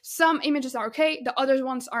 because some images are okay, the other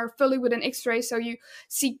ones are fully with an X-ray, so you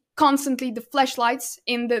see constantly the flashlights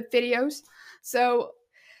in the videos. So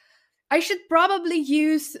I should probably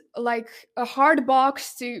use like a hard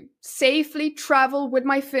box to safely travel with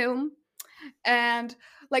my film. And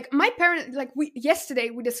like my parents, like yesterday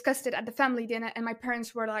we discussed it at the family dinner, and my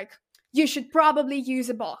parents were like, you should probably use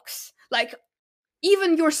a box. Like,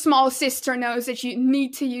 even your small sister knows that you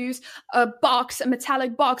need to use a box, a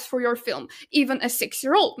metallic box for your film. Even a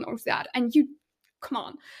 6-year-old knows that. And you, come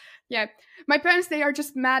on. Yeah. My parents, they are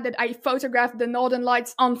just mad that I photographed the Northern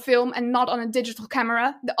Lights on film and not on a digital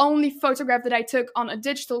camera. The only photograph that I took on a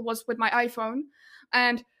digital was with my iPhone.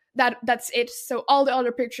 And that's it. So all the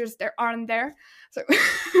other pictures, there aren't there. So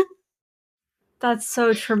That's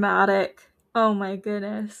so traumatic. Oh my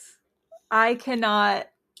goodness. I cannot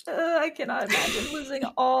imagine losing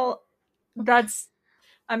all.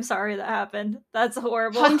 I'm sorry that happened. That's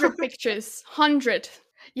horrible. 100 pictures. 100.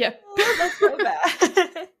 Yeah. Oh, that's so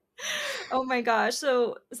bad. Oh my gosh.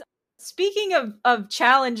 So speaking of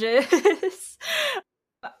challenges,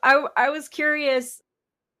 I was curious,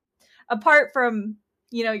 apart from,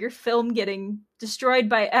 your film getting destroyed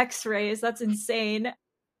by X-rays, that's insane.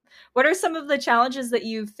 What are some of the challenges that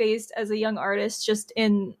you've faced as a young artist, just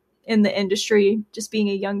in the industry, just being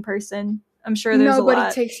a young person? I'm sure there's a lot.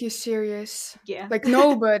 Nobody takes you serious. Yeah. Like,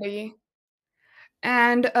 nobody.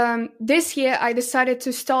 And this year I decided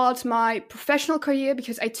to start my professional career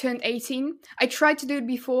because I turned 18. I tried to do it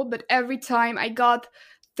before, but every time I got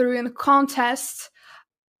through in a contest,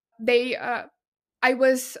 I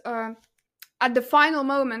was at the final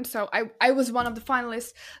moment, so I was one of the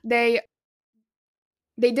finalists. They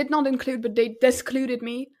did not include, but they excluded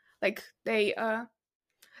me. Like, they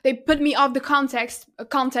put me off the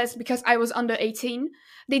contest because I was under 18.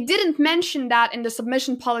 They didn't mention that in the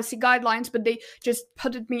submission policy guidelines, but they just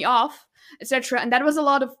put me off, etc. And that was a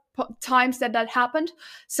lot of times that happened.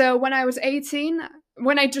 So when I was 18,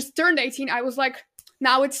 when I just turned 18, I was like,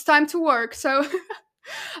 now it's time to work. So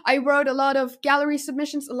I wrote a lot of gallery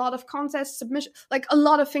submissions, a lot of contest submissions, like a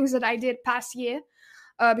lot of things that I did past year.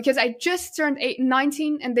 Because I just turned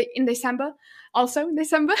 19 in December, also in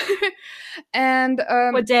December. And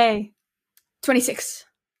what day? 26.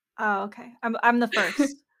 Oh, okay. I'm the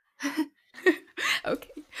first.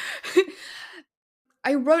 Okay.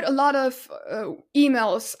 I wrote a lot of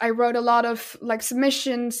emails. I wrote a lot of like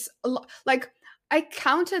submissions. Like, I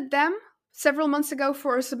counted them several months ago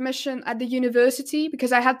for a submission at the university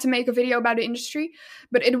because I had to make a video about the industry,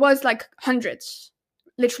 but it was like hundreds,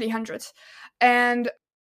 literally hundreds. And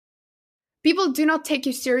people do not take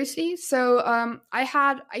you seriously. So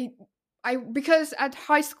because at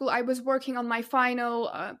high school I was working on my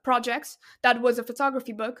final projects. That was a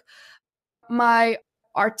photography book. My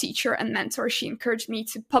art teacher and mentor, she encouraged me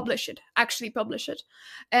to actually publish it.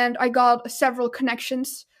 And I got several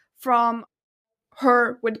connections from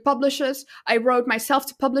her with publishers. I wrote myself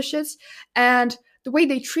to publishers, and the way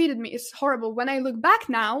they treated me is horrible. When I look back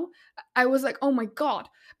now, I was like, oh my God,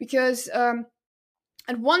 because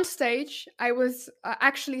at one stage, I was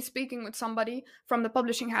actually speaking with somebody from the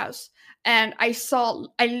publishing house, and I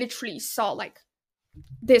literally saw like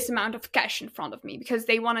this amount of cash in front of me because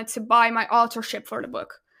they wanted to buy my authorship for the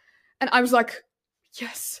book. And I was like,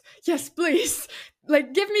 yes, please.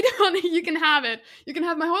 Like, give me the money. You can have it. You can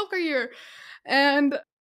have my whole career. And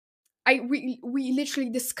we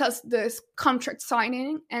literally discussed this contract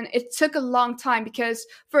signing, and it took a long time because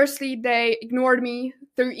firstly, they ignored me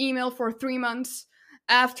through email for 3 months.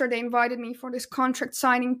 after they invited me for this contract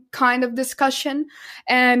signing kind of discussion.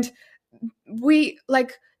 And we,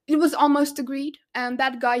 like, it was almost agreed. And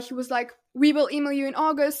that guy, he was like, we will email you in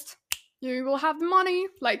August. You will have the money.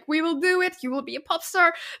 Like, we will do it. You will be a pop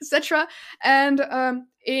star, etc. And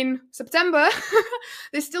in September,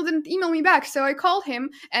 they still didn't email me back. So I called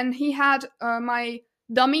him, and he had my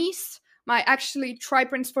dummies, my actually try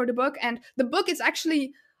prints for the book. And the book is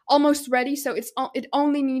actually almost ready. So it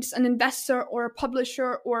only needs an investor or a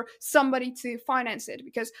publisher or somebody to finance it.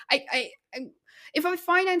 Because I if I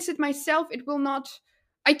finance it myself, it will not...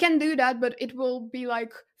 I can do that, but it will be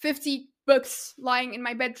like 50 books lying in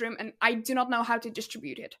my bedroom, and I do not know how to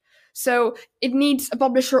distribute it. So it needs a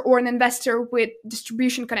publisher or an investor with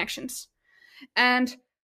distribution connections. And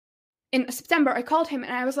in September, I called him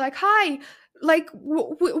and I was like, "Hi, like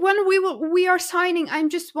when we are signing, I'm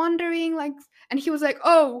just wondering, like..." And he was like,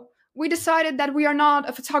 "Oh, we decided that we are not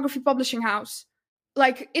a photography publishing house."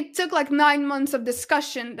 Like, it took like 9 months of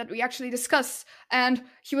discussion that we actually discussed, and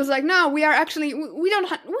he was like, "No, we are actually, we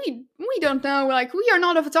don't know, like, we are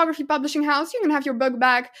not a photography publishing house. You can have your book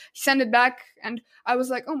back." He sent it back, and I was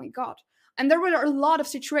like, oh my god. And there were a lot of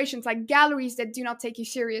situations, like galleries that do not take you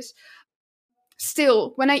serious.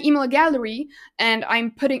 Still, when I email a gallery and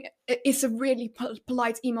I'm putting, it's a really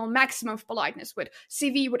polite email, maximum of politeness, with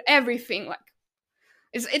CV, with everything, like,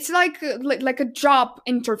 it's like a job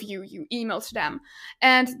interview you email to them.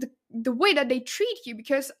 And the way that they treat you,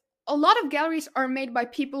 because a lot of galleries are made by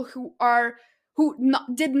people who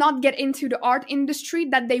did not get into the art industry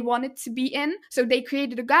that they wanted to be in. So they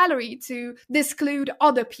created a gallery to disclude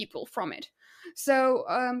other people from it. So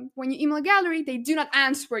when you email a gallery, they do not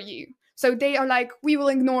answer you. So they are like, "We will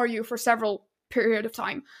ignore you for several period of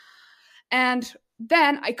time." And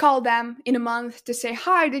then I call them in a month to say,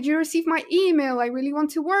 "Hi, did you receive my email? I really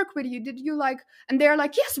want to work with you. Did you like..." And they're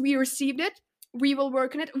like, "Yes, we received it. We will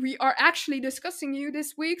work on it. We are actually discussing you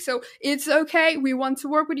this week. So it's okay. We want to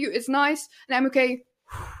work with you. It's nice." And I'm okay.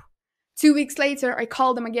 2 weeks later, I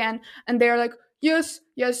call them again, and they're like, yes,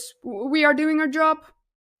 we are doing our job.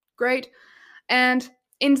 Great. And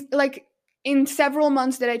in several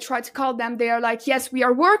months that I tried to call them, they are like, "Yes, we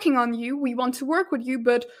are working on you. We want to work with you,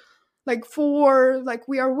 but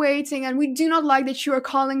we are waiting, and we do not like that you are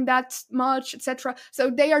calling that much, etc." So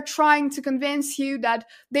they are trying to convince you that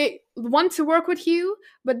they want to work with you,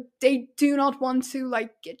 but they do not want to,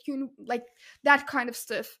 like, get you, like, that kind of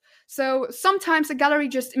stuff. So sometimes a gallery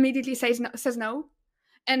just immediately says no,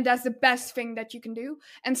 and that's the best thing that you can do.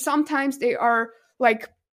 And sometimes they are like,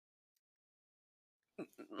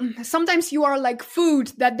 sometimes you are like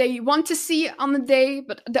food that they want to see on the day,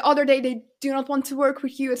 but the other day they do not want to work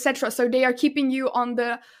with you, etc. So they are keeping you on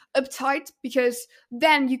the uptight, because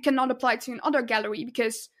then you cannot apply to another gallery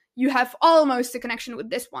because you have almost a connection with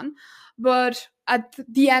this one. But at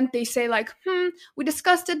the end they say like, "We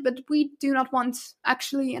discussed it, but we do not want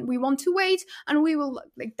actually, and we want to wait, and we will..."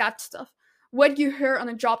 Like that stuff. What you hear on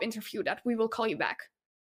a job interview, that "we will call you back."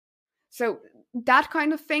 So that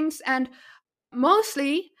kind of things. And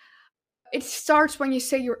mostly it starts when you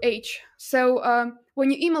say your age. So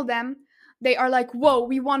when you email them, they are like, "Whoa,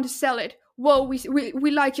 we want to sell it. Whoa,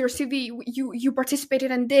 we like your CV. You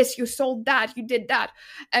participated in this. You sold that. You did that."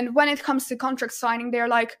 And when it comes to contract signing, they're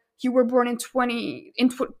like, "You were born in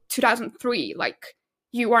 2003. Like,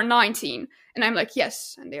 you are 19." And I'm like,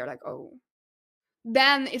 "Yes." And they're like, "Oh."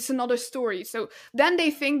 Then it's another story. So then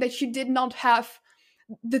they think that you did not have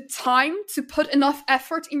the time to put enough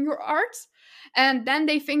effort in your art. And then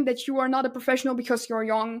they think that you are not a professional because you're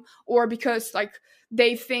young, or because, like,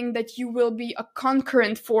 they think that you will be a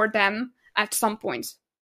concurrent for them at some point.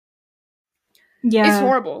 Yeah. It's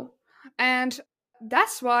horrible. And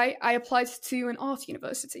that's why I applied to an art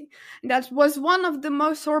university. And that was one of the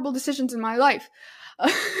most horrible decisions in my life.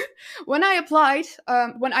 When I applied,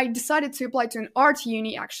 when I decided to apply to an art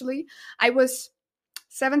uni, actually, I was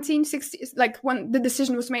 17, 16, like when the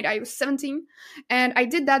decision was made, I was 17. And I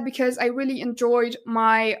did that because I really enjoyed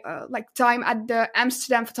my time at the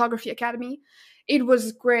Amsterdam Photography Academy. It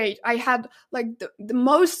was great. I had like the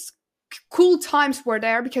most cool times were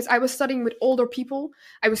there because I was studying with older people.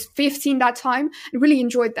 I was 15 that time and really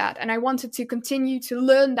enjoyed that. And I wanted to continue to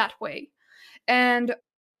learn that way. And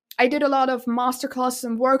I did a lot of masterclasses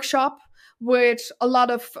and workshop with a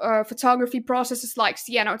lot of photography processes like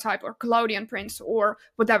cyanotype or collodion prints or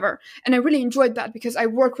whatever. And I really enjoyed that because I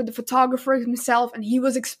worked with the photographer himself and he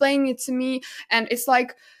was explaining it to me. And it's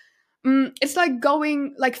like, it's like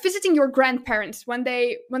going, like visiting your grandparents when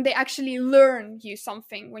they actually learn you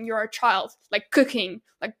something when you're a child, like cooking.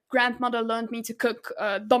 Like grandmother learned me to cook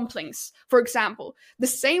dumplings, for example. The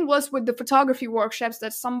same was with the photography workshops,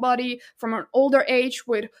 that somebody from an older age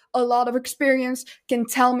with a lot of experience can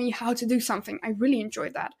tell me how to do something. I really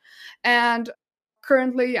enjoyed that. And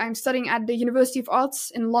currently I'm studying at the University of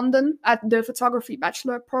Arts in London at the photography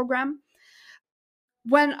bachelor program.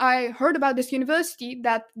 When I heard about this university,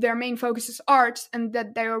 that their main focus is arts and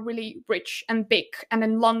that they are really rich and big and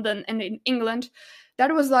in London and in England,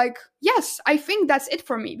 that was like, yes, I think that's it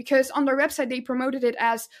for me. Because on their website, they promoted it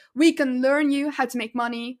as, we can learn you how to make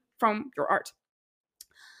money from your art.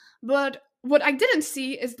 But what I didn't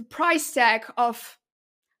see is the price tag of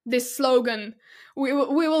this slogan. We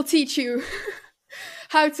will teach you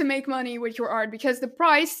how to make money with your art, because the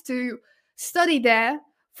price to study there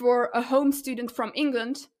for a home student from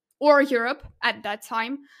England or Europe at that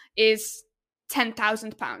time is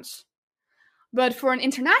 £10,000. But for an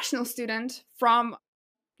international student from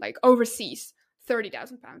like overseas,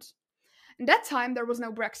 £30,000. And that time there was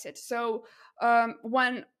no Brexit. So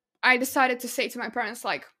when I decided to say to my parents,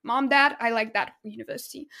 like, Mom, Dad, I like that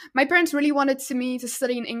university. My parents really wanted me to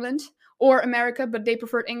study in England or America, but they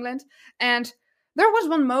preferred England. And there was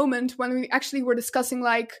one moment when we actually were discussing,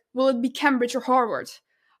 like, will it be Cambridge or Harvard?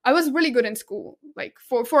 I was really good in school. Like,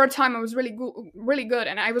 for a time, I was really good.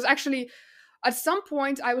 And I was actually, at some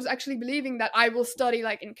point, I was actually believing that I will study,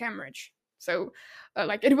 like, in Cambridge. So,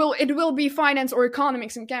 like, it will be finance or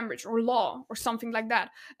economics in Cambridge, or law, or something like that.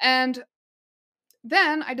 And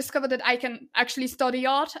then I discovered that I can actually study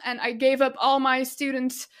art, and I gave up all my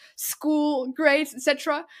students' school grades,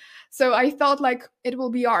 etc. So I thought, like, it will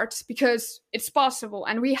be art because it's possible,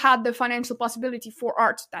 and we had the financial possibility for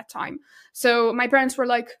art that time. So my parents were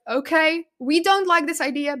like, okay, we don't like this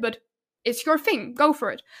idea, but it's your thing, go for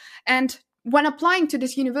it. And when applying to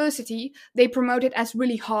this university, they promote it as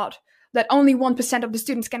really hard, that only 1% of the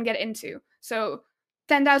students can get into. So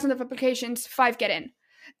 10,000 of applications, 5 get in.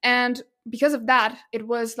 And because of that, it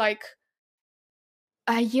was like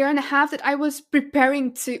a year and a half that I was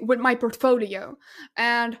preparing with my portfolio.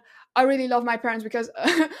 And I really love my parents because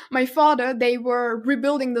my father, they were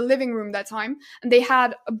rebuilding the living room that time, and they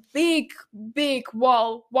had a big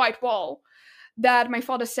wall, white wall, that my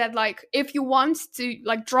father said, like, if you want to,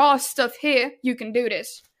 like, draw stuff here, you can do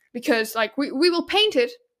this, because, like, we will paint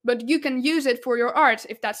it, but you can use it for your art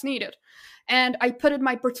if that's needed. And I put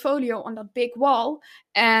my portfolio on that big wall,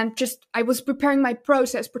 and just I was preparing my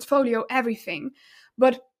process, portfolio, everything.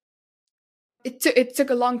 But it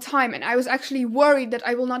took a long time, and I was actually worried that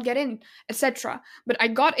I will not get in, etc. But I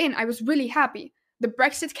got in. I was really happy. The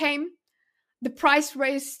Brexit came. The price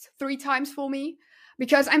raised 3 times for me.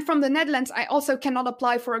 Because I'm from the Netherlands, I also cannot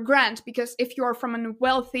apply for a grant, because if you're from a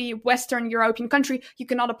wealthy Western European country, you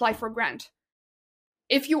cannot apply for a grant.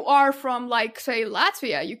 If you are from, like, say,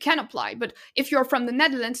 Latvia, you can apply. But if you're from the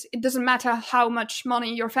Netherlands, it doesn't matter how much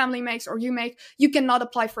money your family makes or you make, you cannot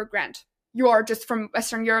apply for a grant. You are just from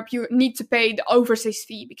Western Europe, you need to pay the overseas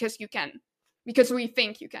fee because you can. Because we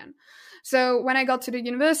think you can. So when I got to the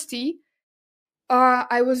university,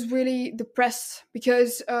 I was really depressed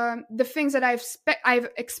because the things that I've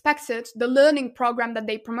expected, the learning program that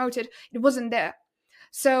they promoted, it wasn't there.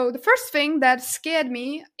 So the first thing that scared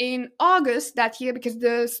me in August that year, because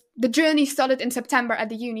the journey started in September at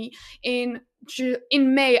the uni, in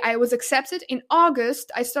May I was accepted. In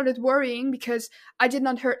August I started worrying because I did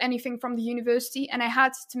not hear anything from the university, and I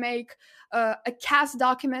had to make a CAS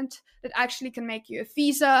document that actually can make you a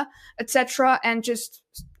visa, etc., and just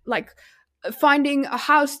like finding a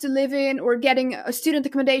house to live in or getting a student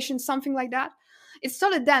accommodation, something like that. It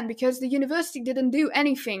started then because the university didn't do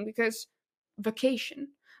anything because vacation.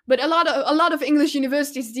 But a lot of English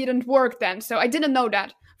universities didn't work then, so I didn't know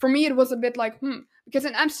that. For me, it was a bit like, because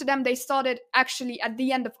in Amsterdam they started actually at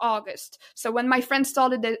the end of August. So when my friends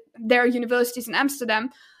started their universities in Amsterdam,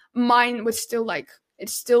 mine was still like,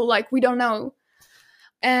 it's still like, we don't know.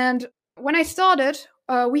 And when I started,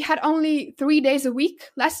 we had only 3 days a week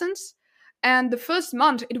lessons. And the first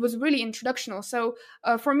month, it was really introductional. So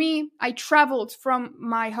for me, I traveled from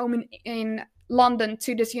my home in London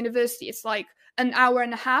to this university. It's like an hour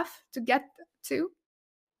and a half to get to.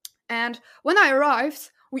 And when I arrived,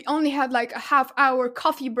 we only had like a half-hour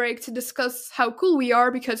coffee break to discuss how cool we are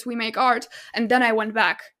because we make art. And then I went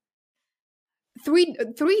back. Three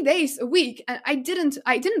days a week, and I didn't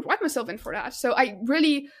write myself in for that. So I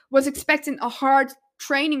really was expecting a hard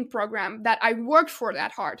training program that I worked for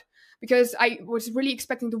that hard, because I was really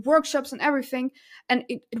expecting the workshops and everything, and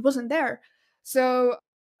it wasn't there. So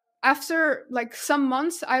after like some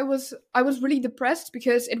months, I was really depressed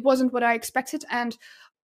because it wasn't what I expected, and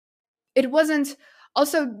it wasn't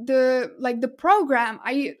also the program.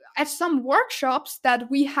 I At some workshops that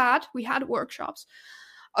we had workshops,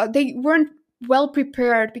 they weren't well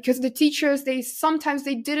prepared, because the teachers, they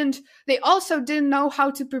also didn't know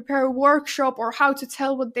how to prepare a workshop or how to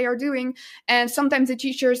tell what they are doing. And sometimes the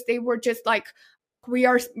teachers, they were just like, we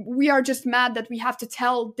are just mad that we have to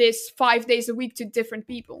tell this 5 days a week to different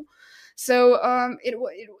people. So it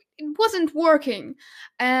wasn't working.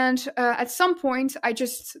 And at some point I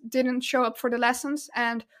just didn't show up for the lessons.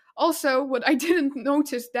 And also, what I didn't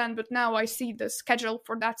notice then, but now I see the schedule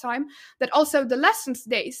for that time, that also the lessons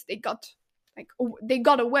days, they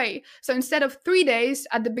got away. So instead of 3 days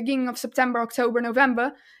at the beginning of September, October,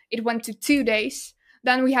 November, it went to 2 days.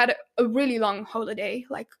 Then we had a really long holiday,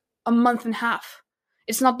 like a month and a half.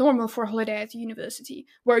 It's not normal for a holiday at the university,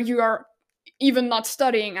 where you are even not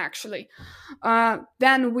studying, actually.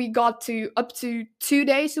 Then we got to up to 2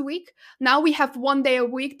 days a week. Now we have 1 day a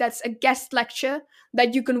week that's a guest lecture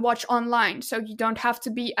that you can watch online, so you don't have to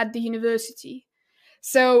be at the university.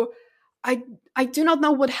 So I do not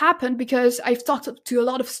know what happened, because I've talked to a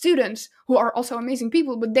lot of students who are also amazing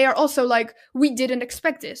people, but they are also like, we didn't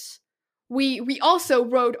expect this. We also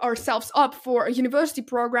wrote ourselves up for a university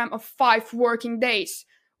program of 5 working days.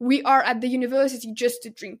 We are at the university just to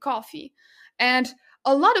drink coffee. And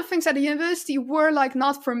a lot of things at the university were like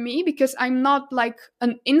not for me, because I'm not like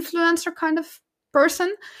an influencer kind of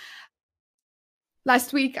person.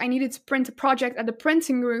 Last week I needed to print a project at the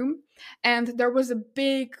printing room, and there was a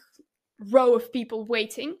big row of people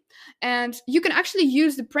waiting. And you can actually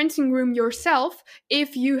use the printing room yourself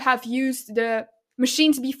if you have used the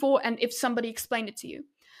machines before and if somebody explained it to you.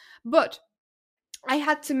 But I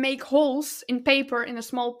had to make holes in paper in a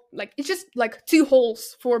small, like, it's just like 2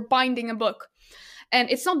 holes for binding a book. And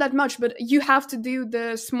it's not that much, but you have to do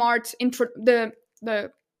the smart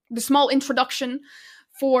the small introduction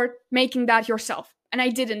for making that yourself. And I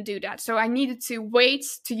didn't do that. So I needed to wait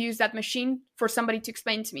to use that machine for somebody to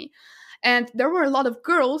explain to me. And there were a lot of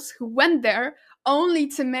girls who went there only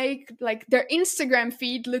to make like their Instagram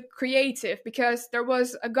feed look creative, because there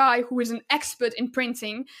was a guy who is an expert in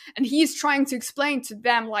printing, and he's trying to explain to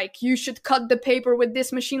them, like, you should cut the paper with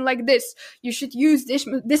this machine like this, you should use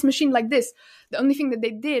this machine like this. The only thing that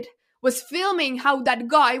they did was filming how that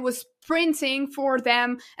guy was printing for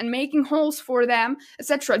them and making holes for them,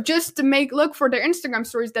 etc., just to make look for their Instagram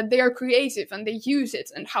stories that they are creative and they use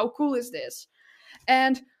it, and how cool is this.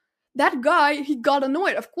 And that guy, he got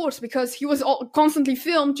annoyed, of course, because he was constantly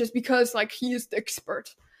filmed, just because like he is the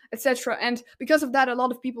expert, etc. And because of that, a lot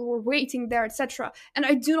of people were waiting there, etc. And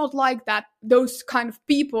I do not like that, those kind of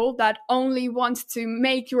people that only want to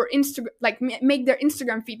make your make their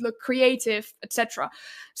Instagram feed look creative, etc.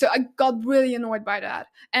 So I got really annoyed by that.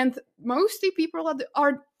 And mostly people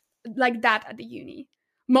are like that at the uni.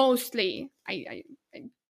 Mostly, I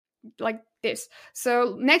like this.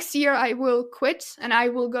 So next year I will quit and I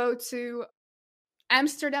will go to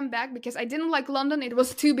Amsterdam back, because I didn't like London. It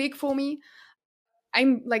was too big for me.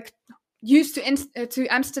 I'm like used to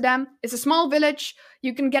Amsterdam. It's a small village.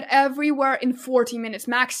 You can get everywhere in 40 minutes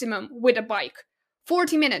maximum with a bike.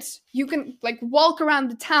 40 minutes. You can like walk around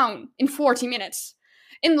the town in 40 minutes.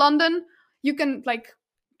 In London, you can like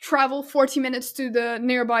travel 40 minutes to the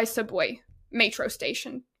nearby subway, metro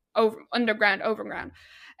station, underground, overground.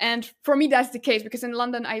 And for me, that's the case, because in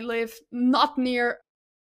London, I live not near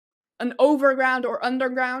an overground or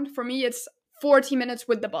underground. For me, it's 40 minutes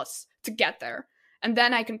with the bus to get there, and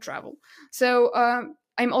then I can travel. So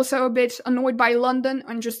I'm also a bit annoyed by London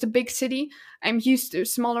and just a big city. I'm used to a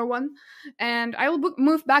smaller one. And I will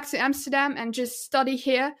move back to Amsterdam and just study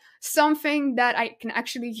here something that I can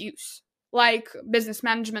actually use, like business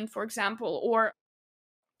management, for example, or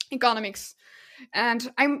economics.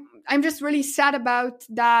 And I'm just really sad about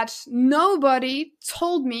that. Nobody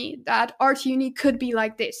told me that art uni could be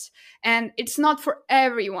like this, and it's not for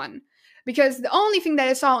everyone, because the only thing that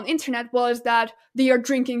I saw on internet was that they are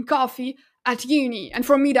drinking coffee at uni, and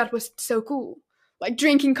for me that was so cool, like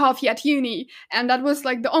drinking coffee at uni, and that was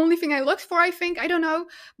like the only thing I looked for, I think. I don't know,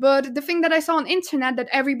 but the thing that I saw on internet, that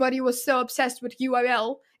everybody was so obsessed with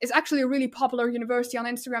UIL, is actually a really popular university on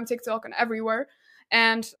Instagram, TikTok, and everywhere,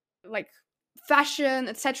 and like fashion,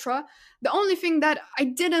 etc. The only thing that I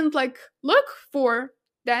didn't like look for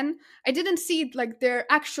then, I didn't see like their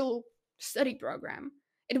actual study program.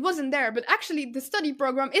 It wasn't there, but actually the study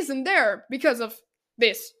program isn't there because of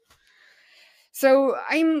this. So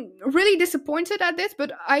I'm really disappointed at this,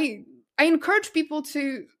 but I encourage people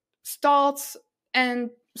to start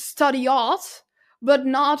and study art, but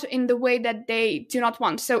not in the way that they do not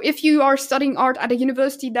want. So if you are studying art at a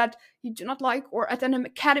university that you do not like, or at an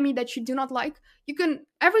academy that you do not like, you can,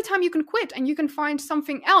 every time you can quit and you can find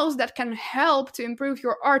something else that can help to improve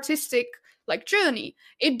your artistic like journey.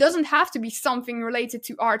 It doesn't have to be something related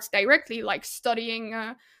to art directly, like studying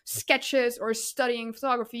sketches or studying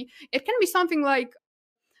photography. It can be something like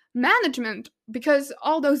management, because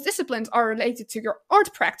all those disciplines are related to your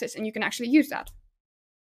art practice and you can actually use that.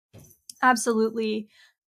 Absolutely.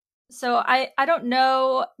 So I don't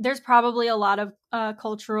know. There's probably a lot of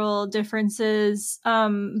cultural differences,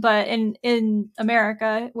 but in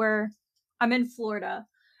America, where I'm in Florida,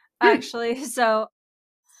 actually, so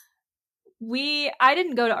I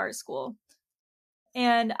didn't go to art school,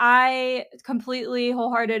 and I completely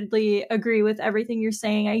wholeheartedly agree with everything you're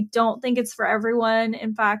saying. I don't think it's for everyone.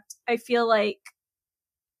 In fact, I feel like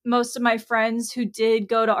most of my friends who did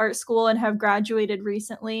go to art school and have graduated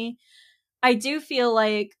recently, I do feel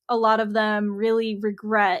like a lot of them really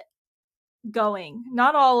regret going.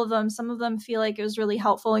 Not all of them. Some of them feel like it was really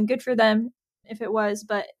helpful and good for them if it was.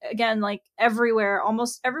 But again, like everywhere,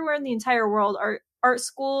 almost everywhere in the entire world, art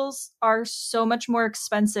schools are so much more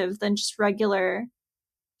expensive than just regular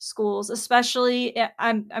schools. Especially,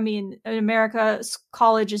 I mean, in America,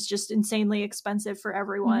 college is just insanely expensive for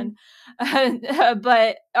everyone.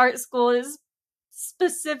 But art school is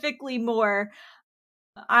specifically more.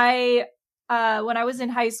 When I was in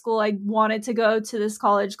high school, I wanted to go to this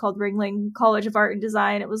college called Ringling College of Art and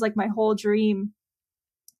Design. It was like my whole dream.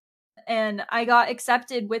 And I got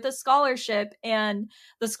accepted with a scholarship, and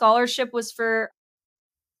the scholarship was for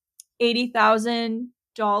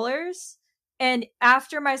 $80,000. And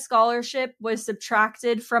after my scholarship was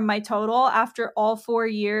subtracted from my total, after all 4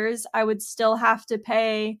 years, I would still have to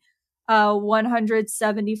pay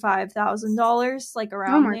 $175,000, like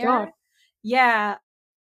around there. God. Yeah.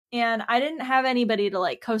 And I didn't have anybody to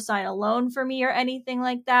like co-sign a loan for me or anything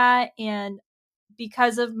like that. And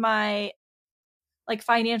because of my like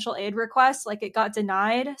financial aid request, like it got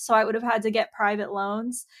denied. So I would have had to get private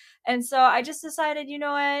loans. And so I just decided, you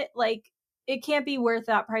know what, like it can't be worth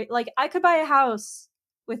that price. Like I could buy a house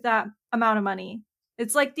with that amount of money.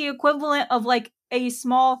 It's like the equivalent of like a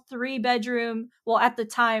small 3-bedroom. Well, at the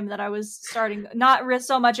time that I was starting, not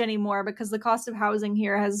so much anymore because the cost of housing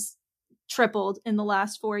here has tripled in the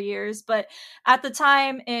last 4 years. But at the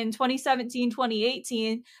time in 2017,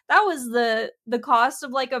 2018, that was the cost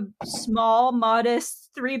of like a small, modest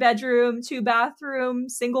 3-bedroom, 2-bathroom,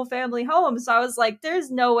 single family home. So I was like, there's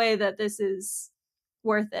no way that this is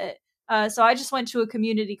worth it. So I just went to a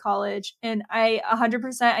community college, and I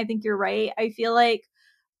 100%, I think you're right. I feel like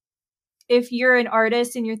if you're an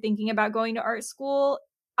artist and you're thinking about going to art school,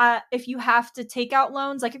 if you have to take out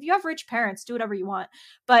loans, like if you have rich parents, do whatever you want.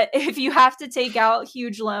 But if you have to take out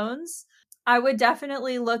huge loans, I would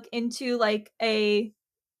definitely look into like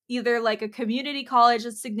either like a community college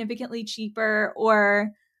that's significantly cheaper,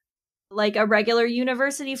 or like a regular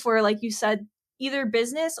university for, like you said, either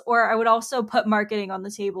business, or I would also put marketing on the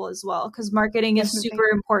table as well, because marketing is super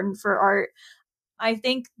important for art. I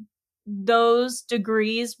think those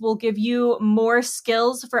degrees will give you more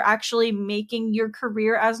skills for actually making your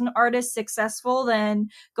career as an artist successful than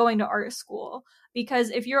going to art school. Because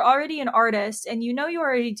if you're already an artist and you know you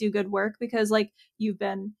already do good work, because like you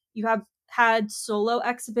have had solo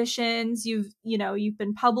exhibitions, you've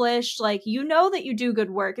been published, like you know that you do good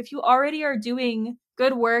work. If you already are doing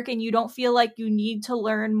good work and you don't feel like you need to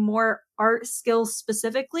learn more art skills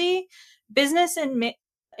specifically, business and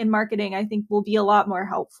marketing, I think, will be a lot more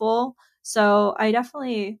helpful. So I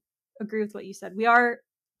definitely agree with what you said. We are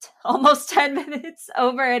almost 10 minutes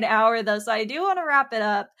over an hour, though, so I do want to wrap it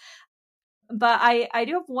up. But I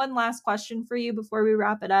do have one last question for you before we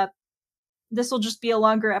wrap it up. This will just be a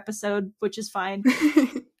longer episode, which is fine.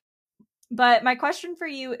 But my question for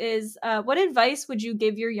you is, what advice would you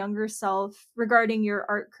give your younger self regarding your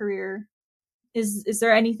art career? Is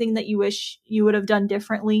there anything that you wish you would have done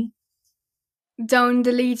differently? Don't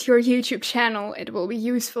delete your YouTube channel. It will be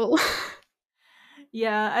useful.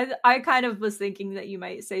 Yeah, I kind of was thinking that you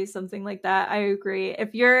might say something like that. I agree.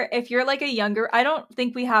 If you're like a younger, I don't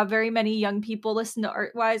think we have very many young people listen to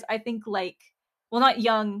Artwise. I think like, well, not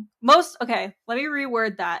young. Okay, let me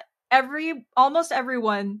reword that. Almost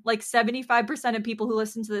everyone, like 75% of people who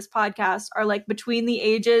listen to this podcast are like between the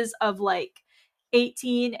ages of like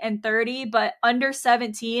 18 and 30, but under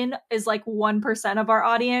 17 is like 1% of our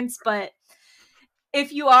audience. But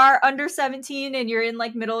if you are under 17 and you're in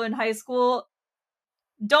like middle and high school,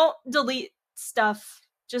 don't delete stuff.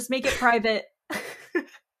 Just make it private.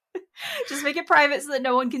 Just make it private so that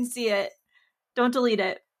no one can see it. Don't delete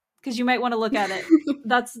it. because you might want to look at it.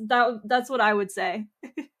 That's what I would say.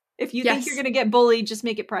 If you think you're going to get bullied, just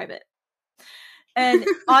make it private. And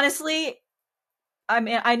honestly, I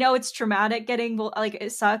mean, I know it's traumatic getting, like,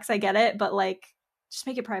 it sucks. I get it. But, like, just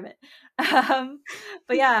make it private. But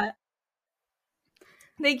yeah.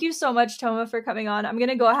 Thank you so much, Toma, for coming on. I'm going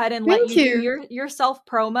to go ahead and let you do your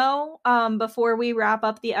self-promo before we wrap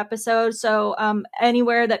up the episode. So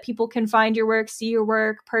anywhere that people can find your work, see your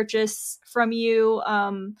work, purchase from you,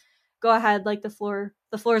 go ahead. Like, the floor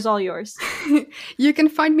is all yours. You can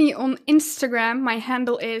find me on Instagram. My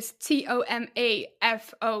handle is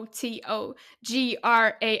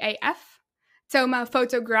TOMAFOTOGRAAF, Toma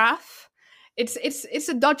Photograph. It's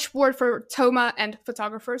a Dutch word for Toma and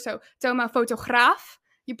photographer, so Toma Fotograaf.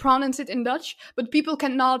 You pronounce it in Dutch, but people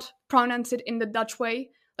cannot pronounce it in the Dutch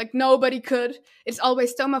way. Like, nobody could. It's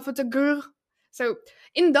always Toma Fotograaf. So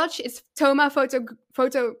in Dutch, it's Toma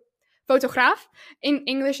Fotograaf. In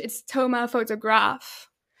English, it's Toma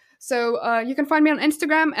Photograph. So you can find me on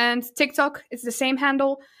Instagram and TikTok. It's the same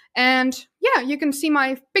handle. And yeah, you can see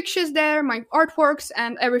my pictures there, my artworks,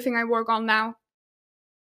 and everything I work on now.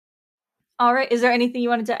 All right. Is there anything you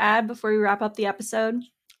wanted to add before we wrap up the episode?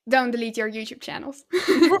 Don't delete your YouTube channels.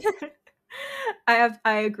 I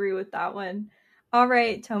agree with that one. All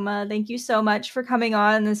right, Toma, thank you so much for coming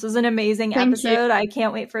on. This was an amazing episode. I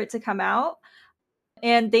can't wait for it to come out.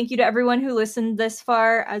 And thank you to everyone who listened this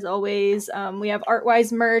far. As always, we have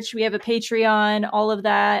Artwise merch. We have a Patreon. All of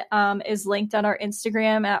that is linked on our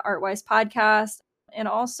Instagram at Artwise Podcast. And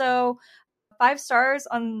also 5 stars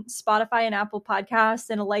on Spotify and Apple Podcasts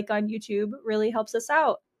and a like on YouTube really helps us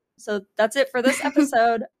out. So that's it for this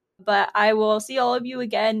episode. But I will see all of you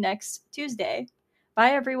again next Tuesday.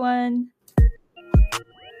 Bye, everyone.